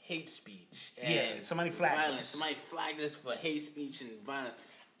hate speech and somebody flagged violence. us. Somebody flagged us for hate speech and violence.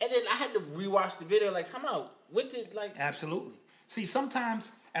 And then I had to rewatch the video. Like, time out. What did Absolutely. See,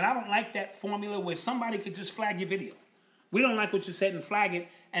 sometimes, and I don't like that formula where somebody could just flag your video. We don't like what you said and flag it,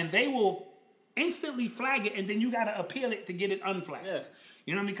 and they will instantly flag it, and then you got to appeal it to get it unflagged. Yeah.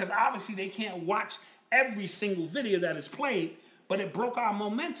 You know, because obviously they can't watch every single video that is played, but it broke our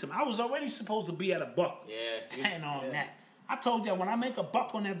momentum. I was already supposed to be at $110 on that. I told y'all when I make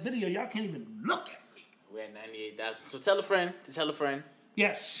 $1 on that video, y'all can't even look at me. We're at 98,000. So tell a friend.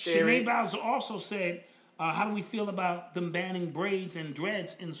 Yes. Sinead Bowser also said, how do we feel about them banning braids and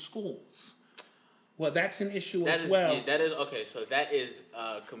dreads in schools? Well, that's an issue as well. Yeah, that is okay. So that is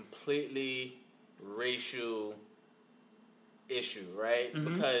a completely racial issue, right?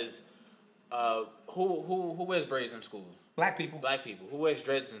 Mm-hmm. Because who wears braids in school? Black people. Who wears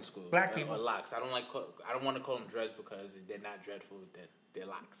dreads in school? Black people. Or locks. I don't want to call them dreads because they're not dreadful. They're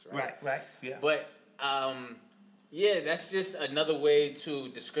locks, right? Right. Yeah. But yeah, that's just another way to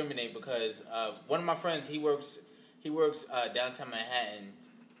discriminate because one of my friends he works downtown Manhattan,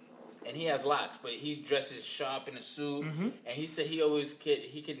 and he has locks, but he dresses sharp in a suit, and he said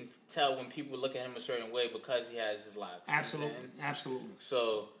he can tell when people look at him a certain way because he has his locks. Absolutely.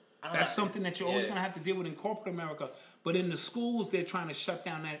 So that's something that you're always going to have to deal with in corporate America. But in the schools, they're trying to shut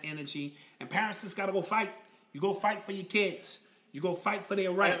down that energy, and parents just got to go fight. You go fight for your kids. You go fight for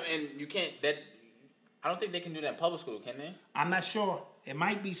their rights. And you can't. I don't think they can do that in public school, can they? I'm not sure. It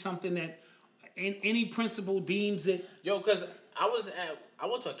might be something that any principal deems it. Yo, because I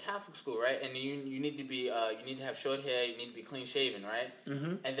went to a Catholic school, right? And you need to be you need to have short hair. You need to be clean shaven, right?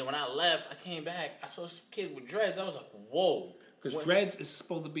 Mm-hmm. And then when I left, I came back. I saw this kid with dreads. I was like, whoa. Because dreads is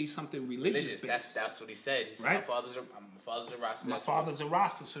supposed to be something religious based. That's what he said. He said, right? My father's a Rasta. My father's a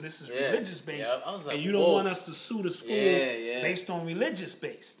Rasta, so this is religious based. Yeah. I was like, and you don't want us to sue the school based on religious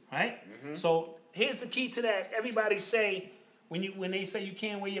based, right? Mm-hmm. So here's the key to that. Everybody say, when they say you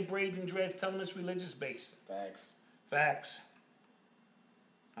can't wear your braids and dreads, tell them it's religious based. Facts.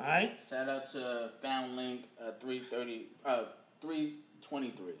 All right? Shout out to FoundLink 323.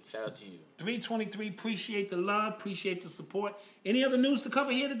 Shout out to you. 323, appreciate the love, appreciate the support. Any other news to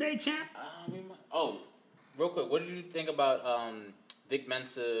cover here today, champ? Real quick, what did you think about Vic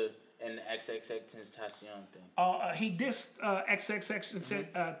Mensa and the XXXTentacion thing? He dissed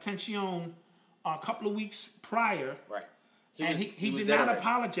XXXTentacion a couple of weeks prior. Right. He did not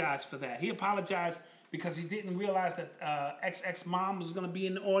apologize for that. He apologized because he didn't realize that XX Mom was going to be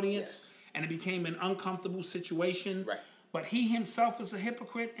in the audience, and it became an uncomfortable situation. Right. But he himself is a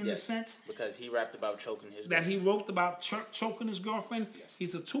hypocrite in the sense because he rapped about choking his girlfriend. That he wrote about choking his girlfriend. Yes.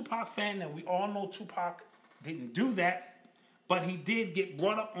 He's a Tupac fan, and we all know Tupac didn't do that, but he did get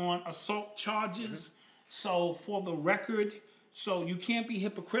brought up on assault charges. Mm-hmm. So for the record, so you can't be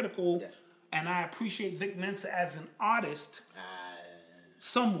hypocritical. Yes. And I appreciate Vic Mensa as an artist,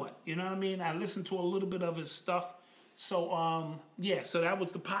 somewhat. You know what I mean? I listened to a little bit of his stuff. So, so that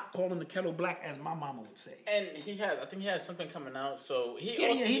was the pot calling the kettle black, as my mama would say. And I think he has something coming out. So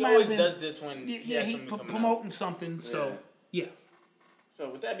he always does this when he has something coming promoting out. Something. So, So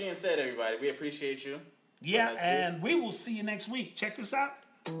with that being said, everybody, we appreciate you. Yeah, and we will see you next week. Check this out.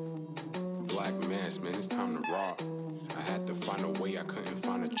 Black mass, man, it's time to rock. I had to find a way, I couldn't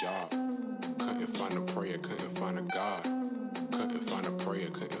find a job. Couldn't find a prayer, couldn't find a God. Couldn't find a prayer,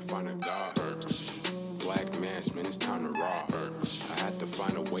 couldn't find a God. Black mass, man, it's time to rock. I had to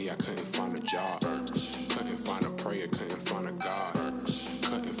find a way, I couldn't find a job. Couldn't find a prayer, couldn't find a God.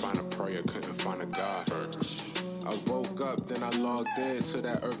 Couldn't find a prayer, couldn't find a God. I woke up, then I logged in to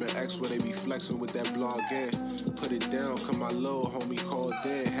that Urban X where they be flexing with that blog in. Put it down, cause my little homie called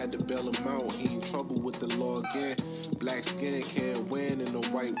in. Had to bail him out, he in trouble with the law again. Black skin can't win in the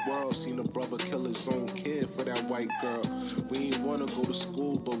white white world. Seen a brother kill his own kid for that white girl. We ain't wanna go to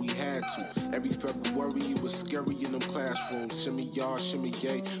school, but we had to. Every February it was scary in them classrooms. Shimmy y'all, shimmy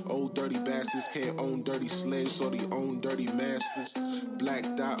yay. Old dirty bastards can't own dirty slaves, so they own dirty masters. Black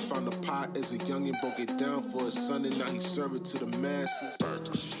Dot found a pot as a youngin', broke it down for his son, and now he serve it to the masses.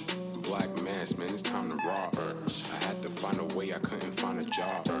 Black mass, man, it's time to rob. I had to find a way, I couldn't find a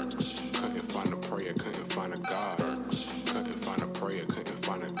job. Couldn't find a prayer, couldn't find a God. Couldn't find a prayer, couldn't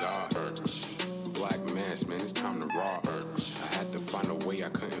find a God. Black mass, man, it's time to rob. I had to find a way, I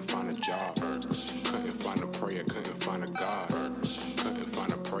couldn't find a job. Couldn't find a prayer, couldn't find a God. Couldn't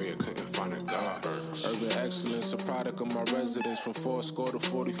find a prayer, couldn't find a God. Urban excellence, a product of my residence. From 4 to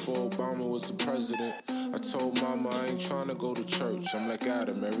 44, Obama was the president. I told mama I ain't trying to go to church. I'm like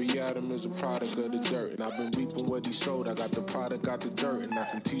Adam, every Adam is a product of the dirt. And I've been reaping what he sowed. I got the product, got the dirt. And I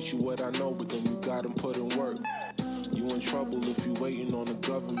can teach you what I know, but then you gotta put in work. You in trouble if you waiting on the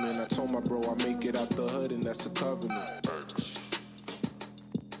government. I told my bro I make it out the hood, and that's a covenant.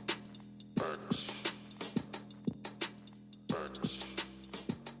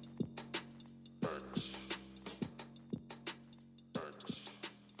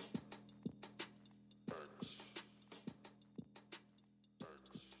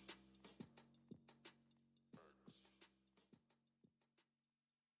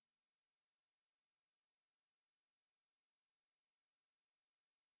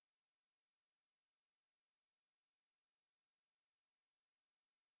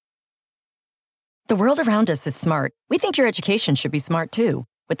 The world around us is smart. We think your education should be smart too.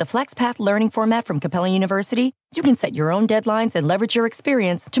 With the FlexPath learning format from Capella University, you can set your own deadlines and leverage your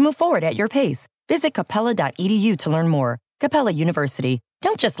experience to move forward at your pace. Visit capella.edu to learn more. Capella University.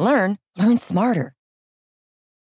 Don't just learn, learn smarter.